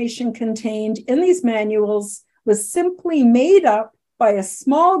information contained in these manuals was simply made up by a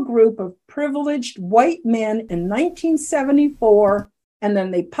small group of privileged white men in 1974, and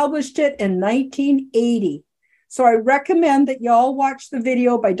then they published it in 1980. So I recommend that y'all watch the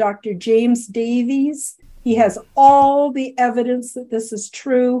video by Dr. James Davies. He has all the evidence that this is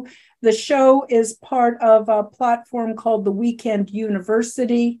true. The show is part of a platform called The Weekend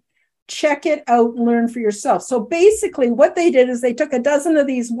University. Check it out and learn for yourself. So basically what they did is they took a dozen of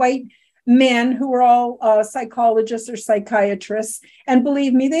these white men who were all psychologists or psychiatrists. And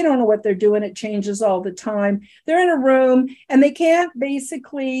believe me, they don't know what they're doing. It changes all the time. They're in a room and they can't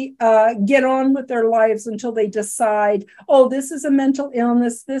basically get on with their lives until they decide, oh, this is a mental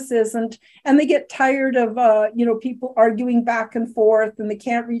illness, this isn't. And they get tired of, people arguing back and forth and they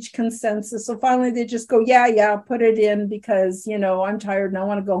can't reach consensus. So finally they just go, yeah, put it in because, I'm tired and I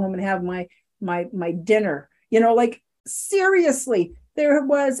want to go home and have my dinner. Seriously, there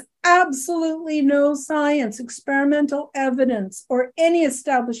was absolutely no science, experimental evidence, or any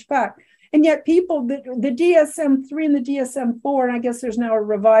established fact. And yet people, the DSM-3 and the DSM-4, and I guess there's now a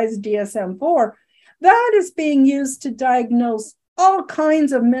revised DSM-4, that is being used to diagnose all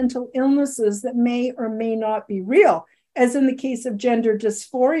kinds of mental illnesses that may or may not be real. As in the case of gender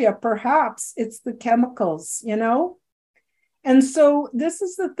dysphoria, perhaps it's the chemicals, And so this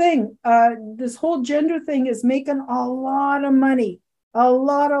is the thing. This whole gender thing is making a lot of money. A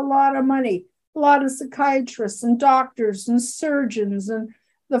lot of money. A lot of psychiatrists and doctors and surgeons and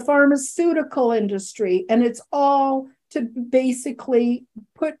the pharmaceutical industry. And it's all to basically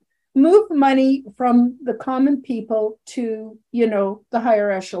move money from the common people to, the higher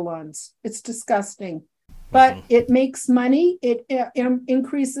echelons. It's disgusting. But it makes money. It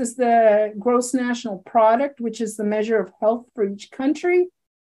increases the gross national product, which is the measure of health for each country.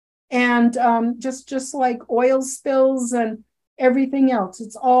 And just like oil spills and everything else,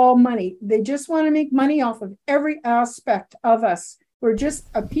 it's all money. They just want to make money off of every aspect of us. We're just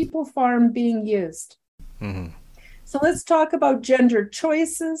a people farm being used. Mm-hmm. So let's talk about gender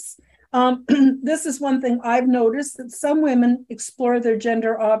choices. This is one thing I've noticed, that some women explore their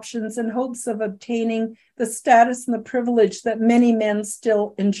gender options in hopes of obtaining the status and the privilege that many men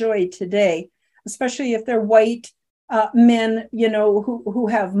still enjoy today, especially if they're white men, who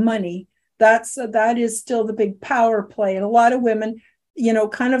have money. That is still the big power play. And a lot of women,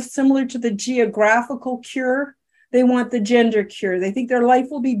 kind of similar to the geographical cure, they want the gender cure. They think their life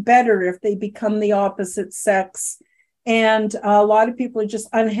will be better if they become the opposite sex. And a lot of people are just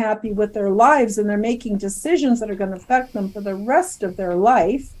unhappy with their lives, and they're making decisions that are going to affect them for the rest of their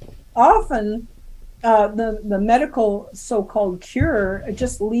life. Often the medical so-called cure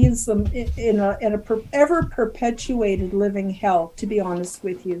just leaves them in a ever perpetuated living hell, to be honest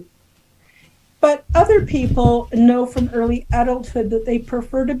with you. But other people know from early adulthood that they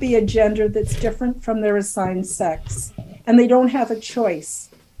prefer to be a gender that's different from their assigned sex, and they don't have a choice.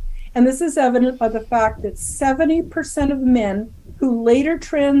 And this is evident by the fact that 70% of men who later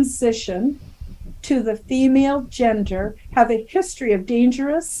transition to the female gender have a history of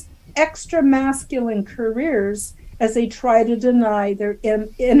dangerous, extra-masculine careers as they try to deny their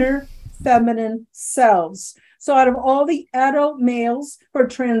inner feminine selves. So out of all the adult males who are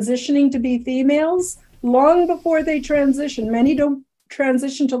transitioning to be females, long before they transition, many don't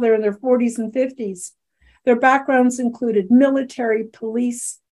transition till they're in their 40s and 50s. Their backgrounds included military,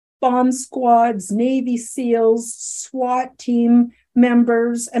 police, bomb squads, Navy SEALs, SWAT team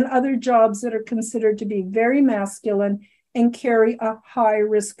members, and other jobs that are considered to be very masculine and carry a high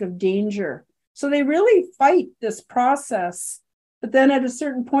risk of danger. So they really fight this process. But then at a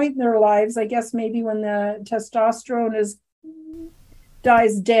certain point in their lives, I guess maybe when the testosterone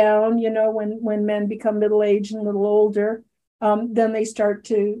dies down, when men become middle-aged and a little older, then they start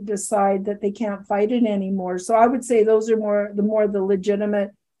to decide that they can't fight it anymore. So I would say those are the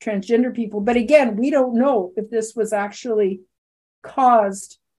legitimate transgender people. But again, we don't know if this was actually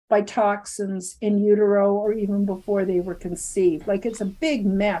caused by toxins in utero or even before they were conceived. It's a big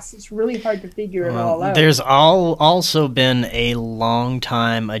mess. It's really hard to figure it all out. There's also been a long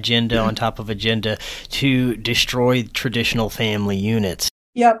time agenda on top of agenda to destroy traditional family units.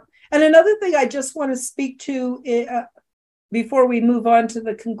 Yep. And another thing I just want to speak to before we move on to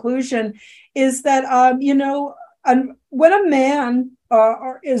the conclusion is that, when a man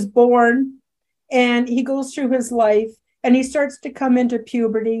is born and he goes through his life, and he starts to come into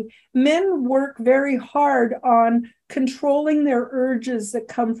puberty, men work very hard on controlling their urges that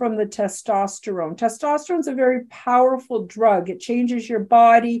come from the testosterone. Testosterone is a very powerful drug. It changes your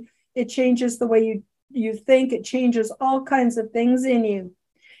body. It changes the way you think. It changes all kinds of things in you.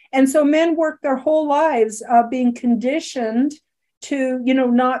 And so men work their whole lives being conditioned to,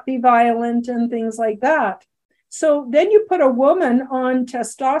 not be violent and things like that. So then you put a woman on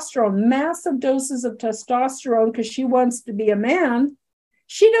testosterone, massive doses of testosterone, because she wants to be a man.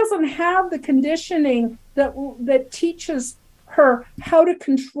 She doesn't have the conditioning that teaches her how to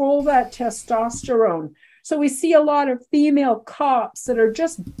control that testosterone. So we see a lot of female cops that are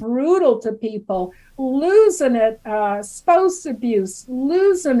just brutal to people, losing it, spouse abuse,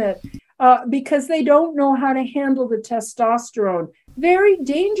 losing it, because they don't know how to handle the testosterone. Very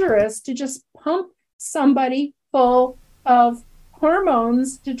dangerous to just pump somebody full of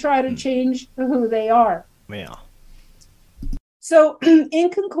hormones to try to change who they are. Yeah. So in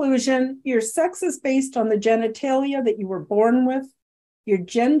conclusion, your sex is based on the genitalia that you were born with. Your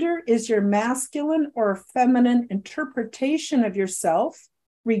gender is your masculine or feminine interpretation of yourself,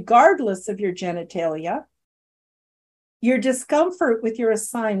 regardless of your genitalia. Your discomfort with your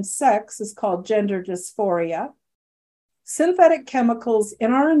assigned sex is called gender dysphoria. Synthetic chemicals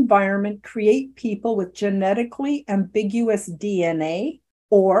in our environment create people with genetically ambiguous DNA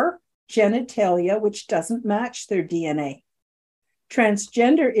or genitalia which doesn't match their DNA.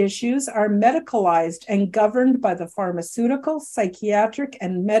 Transgender issues are medicalized and governed by the pharmaceutical, psychiatric,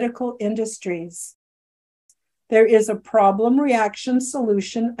 and medical industries. There is a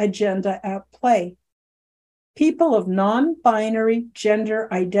problem-reaction-solution agenda at play. People of non-binary gender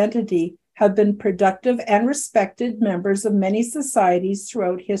identity have been productive and respected members of many societies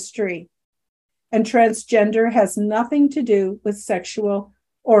throughout history. And transgender has nothing to do with sexual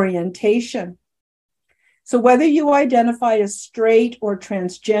orientation. So whether you identify as straight or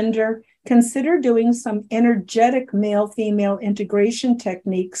transgender, consider doing some energetic male-female integration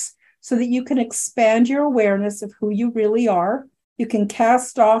techniques so that you can expand your awareness of who you really are. You can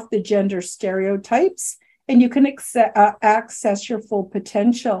cast off the gender stereotypes, and you can access your full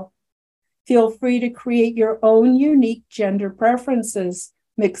potential. Feel free to create your own unique gender preferences.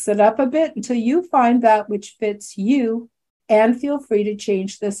 Mix it up a bit until you find that which fits you, and feel free to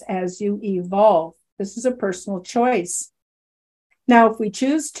change this as you evolve. This is a personal choice. Now, if we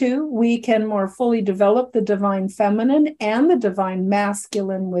choose to, we can more fully develop the divine feminine and the divine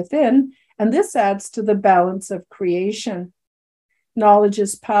masculine within, and this adds to the balance of creation. Knowledge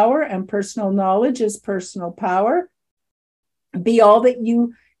is power, and personal knowledge is personal power. Be all that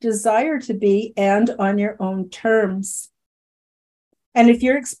you desire to be and on your own terms. And if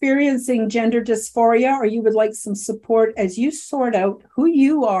you're experiencing gender dysphoria or you would like some support as you sort out who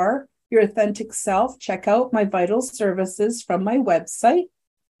you are, your authentic self, check out my vital services from my website,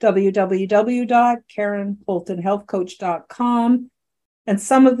 www.KarenHoltonHealthCoach.com. And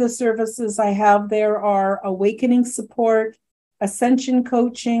some of the services I have there are awakening support, ascension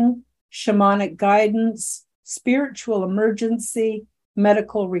coaching, shamanic guidance, spiritual emergency,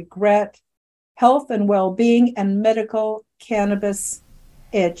 medical regret, health and well-being, and medical cannabis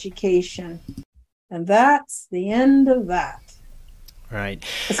education. And that's the end of that. Right.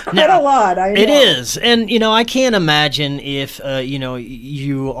 It's quite a lot. I know. It is. And, I can't imagine if,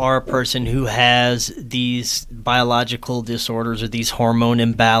 you are a person who has these biological disorders or these hormone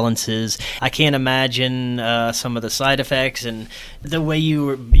imbalances. I can't imagine some of the side effects and the way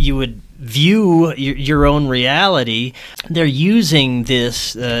you would view your own reality. They're using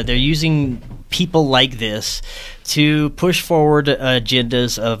this, they're using people like this to push forward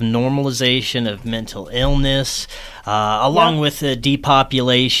agendas of normalization of mental illness, along with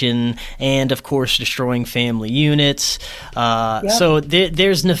depopulation and, of course, destroying family units. So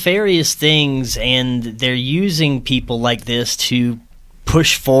there's nefarious things, and they're using people like this to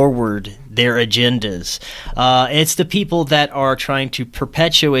push forward their agendas. It's the people that are trying to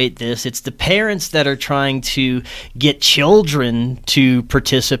perpetuate this. It's the parents that are trying to get children to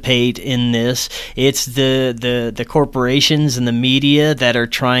participate in this. It's the corporations and the media that are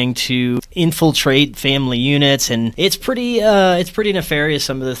trying to infiltrate family units, and it's pretty nefarious,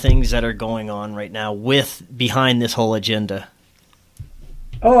 some of the things that are going on right now behind this whole agenda.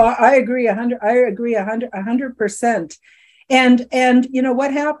 Oh, I agree 100%. And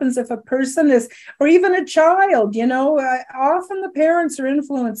what happens if a person is, or even a child, often the parents are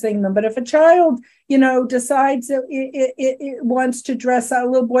influencing them. But if a child, decides that it wants to dress out, a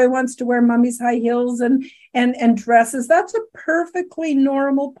little boy wants to wear mommy's high heels and dresses, that's a perfectly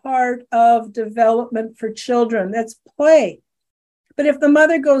normal part of development for children. That's play. But if the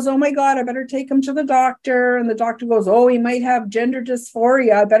mother goes, oh my God, I better take him to the doctor, and the doctor goes, oh, he might have gender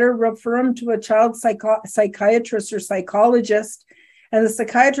dysphoria, I better refer him to a child psychiatrist or psychologist. And the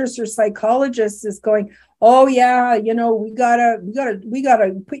psychiatrist or psychologist is going, oh yeah, we gotta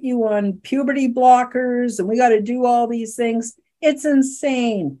put you on puberty blockers, and we gotta do all these things. It's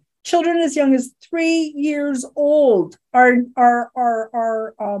insane. Children as young as 3 years old are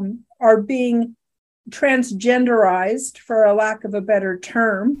being transgenderized, for a lack of a better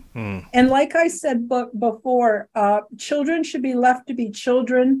term. And like I said before, children should be left to be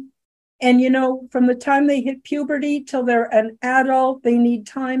children. And, from the time they hit puberty till they're an adult, they need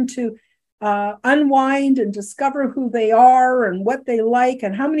time to unwind and discover who they are and what they like.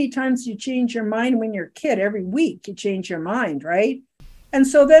 And how many times you change your mind when you're a kid? Every week you change your mind, right? And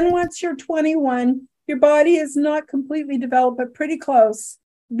so then once you're 21, your body is not completely developed, but pretty close.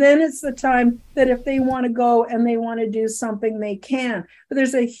 Then it's the time that if they want to go and they want to do something, they can. But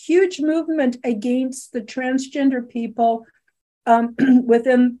there's a huge movement against the transgender people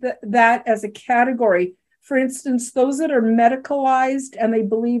within that as a category. For instance, those that are medicalized and they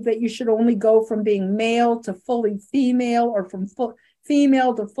believe that you should only go from being male to fully female, or from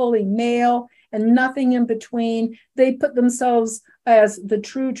female to fully male, and nothing in between. They put themselves as the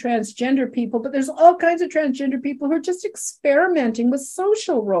true transgender people, but there's all kinds of transgender people who are just experimenting with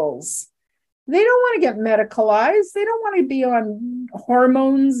social roles. They don't want to get medicalized. They don't want to be on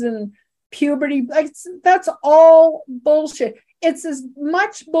hormones and puberty. That's all bullshit. It's as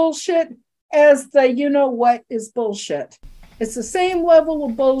much bullshit as the what is bullshit. It's the same level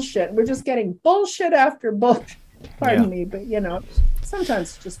of bullshit. We're just getting bullshit after bullshit. Pardon me, but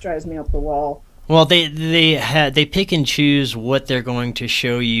sometimes it just drives me up the wall. Well, they pick and choose what they're going to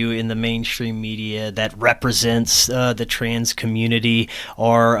show you in the mainstream media that represents the trans community,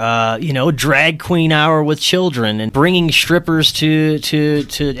 or drag queen hour with children, and bringing strippers to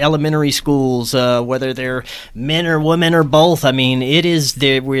elementary schools, whether they're men or women or both. I mean, there's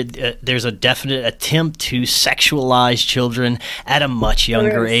a definite attempt to sexualize children at a much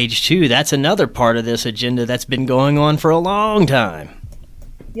younger age too. That's another part of this agenda that's been going on for a long time.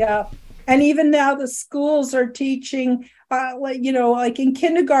 Yeah. And even now the schools are teaching, like in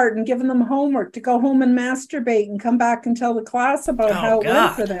kindergarten, giving them homework to go home and masturbate and come back and tell the class about how it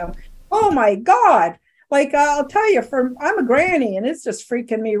went for them. Oh my God. Like, I'll tell you, I'm a granny, and it's just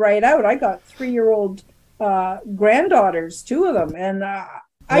freaking me right out. I got 3-year-old granddaughters, 2 of them. And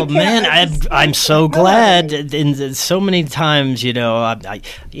I'm so glad. And so many times,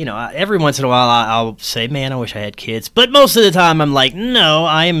 every once in a while I'll say, man, I wish I had kids. But most of the time I'm like, no,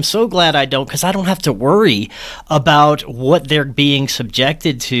 I am so glad I don't, because I don't have to worry about what they're being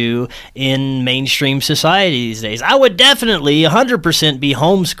subjected to in mainstream society these days. I would definitely 100% be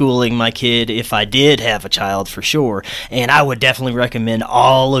homeschooling my kid if I did have a child, for sure. And I would definitely recommend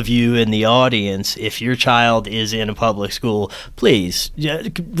all of you in the audience, if your child is in a public school, please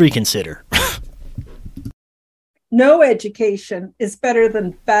reconsider. No education is better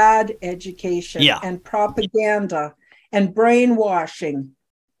than bad education, and propaganda and brainwashing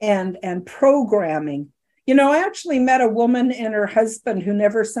and programming. I actually met a woman and her husband who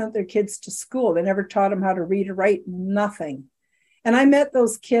never sent their kids to school. They never taught them how to read or write, nothing. And I met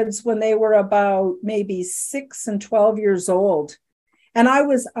those kids when they were about maybe 6 and 12 years old. And I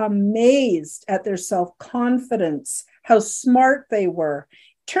was amazed at their self-confidence, how smart they were.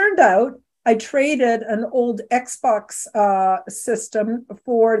 Turned out I traded an old Xbox system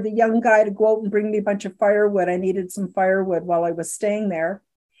for the young guy to go out and bring me a bunch of firewood. I needed some firewood while I was staying there.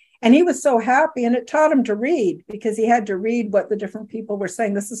 And he was so happy, and it taught him to read, because he had to read what the different people were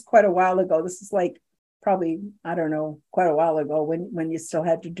saying. This is quite a while ago. This is like probably, I don't know, quite a while ago when you still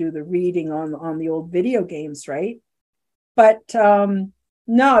had to do the reading on the old video games, right? But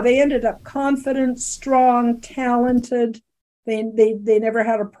no, they ended up confident, strong, talented. They never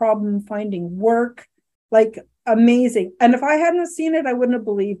had a problem finding work, like amazing. And if I hadn't seen it, I wouldn't have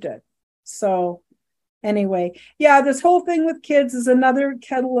believed it. So anyway, this whole thing with kids is another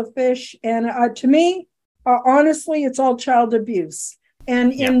kettle of fish. And to me, honestly, it's all child abuse.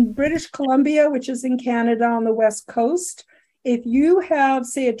 And in British Columbia, which is in Canada on the West Coast, if you have,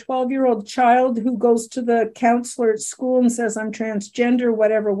 say, a 12-year-old child who goes to the counselor at school and says, I'm transgender,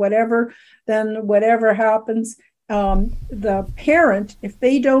 whatever, then whatever happens, the parent, if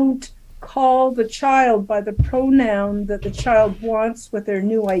they don't call the child by the pronoun that the child wants with their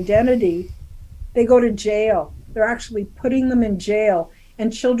new identity, they go to jail. They're actually putting them in jail.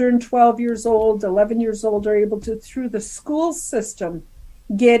 And children 12 years old, 11 years old are able to, through the school system,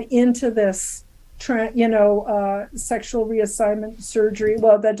 get into this sexual reassignment surgery.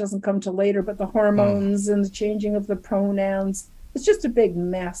 Well, that doesn't come till later, but the hormones and the changing of the pronouns. It's just a big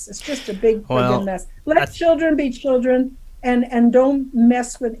mess. It's just a big friggin' mess. Let children be children, and don't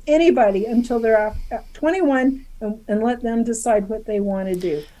mess with anybody until they're 21, and let them decide what they want to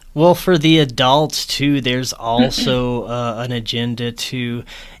do. Well, for the adults, too, there's also an agenda to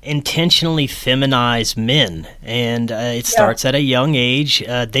intentionally feminize men, and it starts at a young age.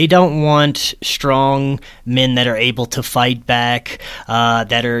 They don't want strong men that are able to fight back,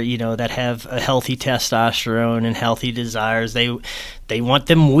 that are, that have a healthy testosterone and healthy desires. They want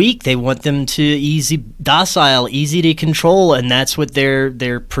them weak. They want them to docile, easy to control, and that's what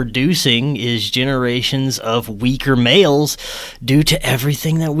they're producing is generations of weaker males due to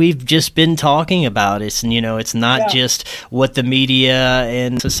everything that we've just been talking about. It's not just what the media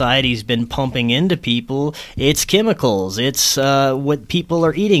and society's been pumping into people. It's chemicals. It's what people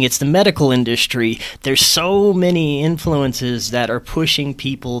are eating. It's the medical industry. There's so many influences that are pushing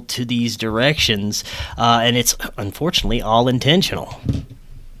people to these directions, and it's unfortunately all intentional.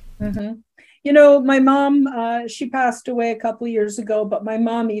 Mm-hmm. My mom, she passed away a couple of years ago, but my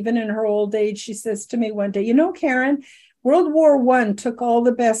mom, even in her old age, she says to me one day, Karen, World War I took all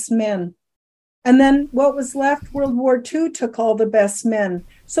the best men. And then what was left, World War II took all the best men.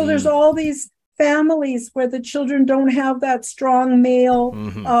 So there's all these families where the children don't have that strong male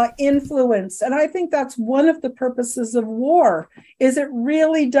influence. And I think that's one of the purposes of war, is it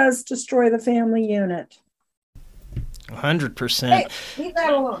really does destroy the family unit. 100%. Hey, leave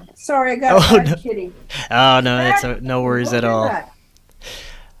that alone. Sorry, I got a bad kitty. Oh, no, that's no worries at all.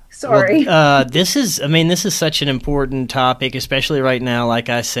 Sorry. Well, this is such an important topic, especially right now, like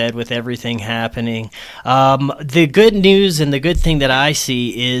I said, with everything happening. The good news and the good thing that I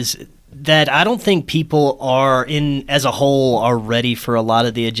see is that I don't think people as a whole are ready for a lot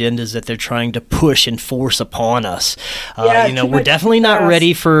of the agendas that they're trying to push and force upon us. We're definitely not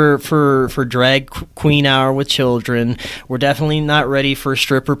ready for drag queen hour with children. We're definitely not ready for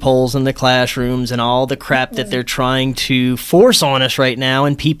stripper poles in the classrooms and all the crap that they're trying to force on us right now.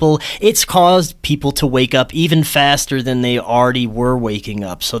 And it's caused people to wake up even faster than they already were waking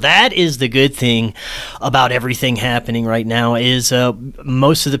up. So that is the good thing about everything happening right now is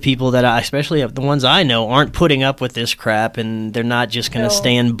most of the people that especially the ones I know, aren't putting up with this crap, and they're not just going to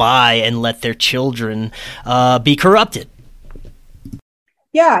stand by and let their children be corrupted.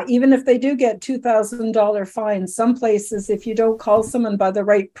 Yeah, even if they do get $2,000 fine, some places, if you don't call someone by the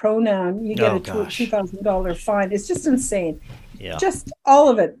right pronoun, you get a $2,000 fine. It's just insane. Yeah. Just all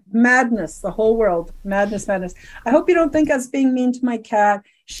of it. Madness, the whole world. Madness. I hope you don't think us being mean to my cat.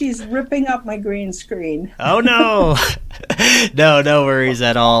 She's ripping up my green screen. Oh, no. No worries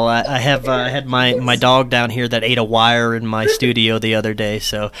at all. I had my dog down here that ate a wire in my studio the other day,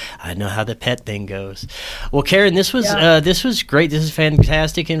 so I know how the pet thing goes. Well, Karen, this was great. This is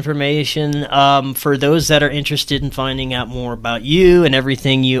fantastic information. For those that are interested in finding out more about you and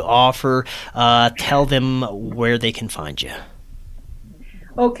everything you offer, tell them where they can find you.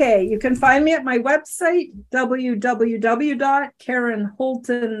 Okay, you can find me at my website,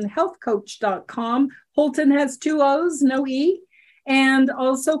 www.KarenHoltonHealthCoach.com. Holton has 2 O's, no E. And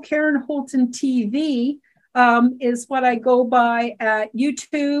also Karen Holton TV is what I go by at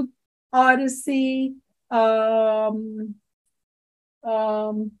YouTube, Odyssey,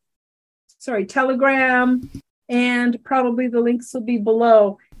 Telegram, and probably the links will be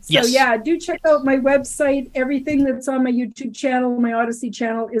below. So yeah, do check out my website. Everything that's on my YouTube channel, my Odyssey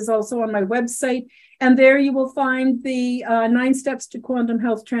channel is also on my website. And there you will find the 9 Steps to Quantum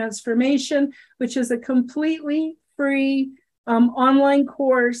Health Transformation, which is a completely free online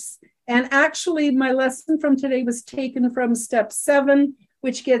course. And actually, my lesson from today was taken from step 7,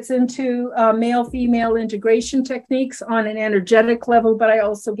 which gets into male-female integration techniques on an energetic level, but I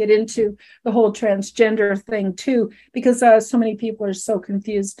also get into the whole transgender thing too, because so many people are so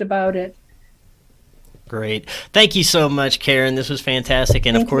confused about it. Great. Thank you so much, Karen. This was fantastic.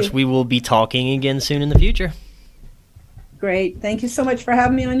 And of course, we will be talking again soon in the future. Great. Thank you so much for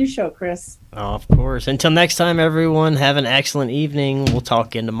having me on your show, Chris. Oh, of course. Until next time, everyone, have an excellent evening. We'll talk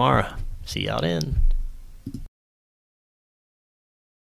again tomorrow. See y'all then.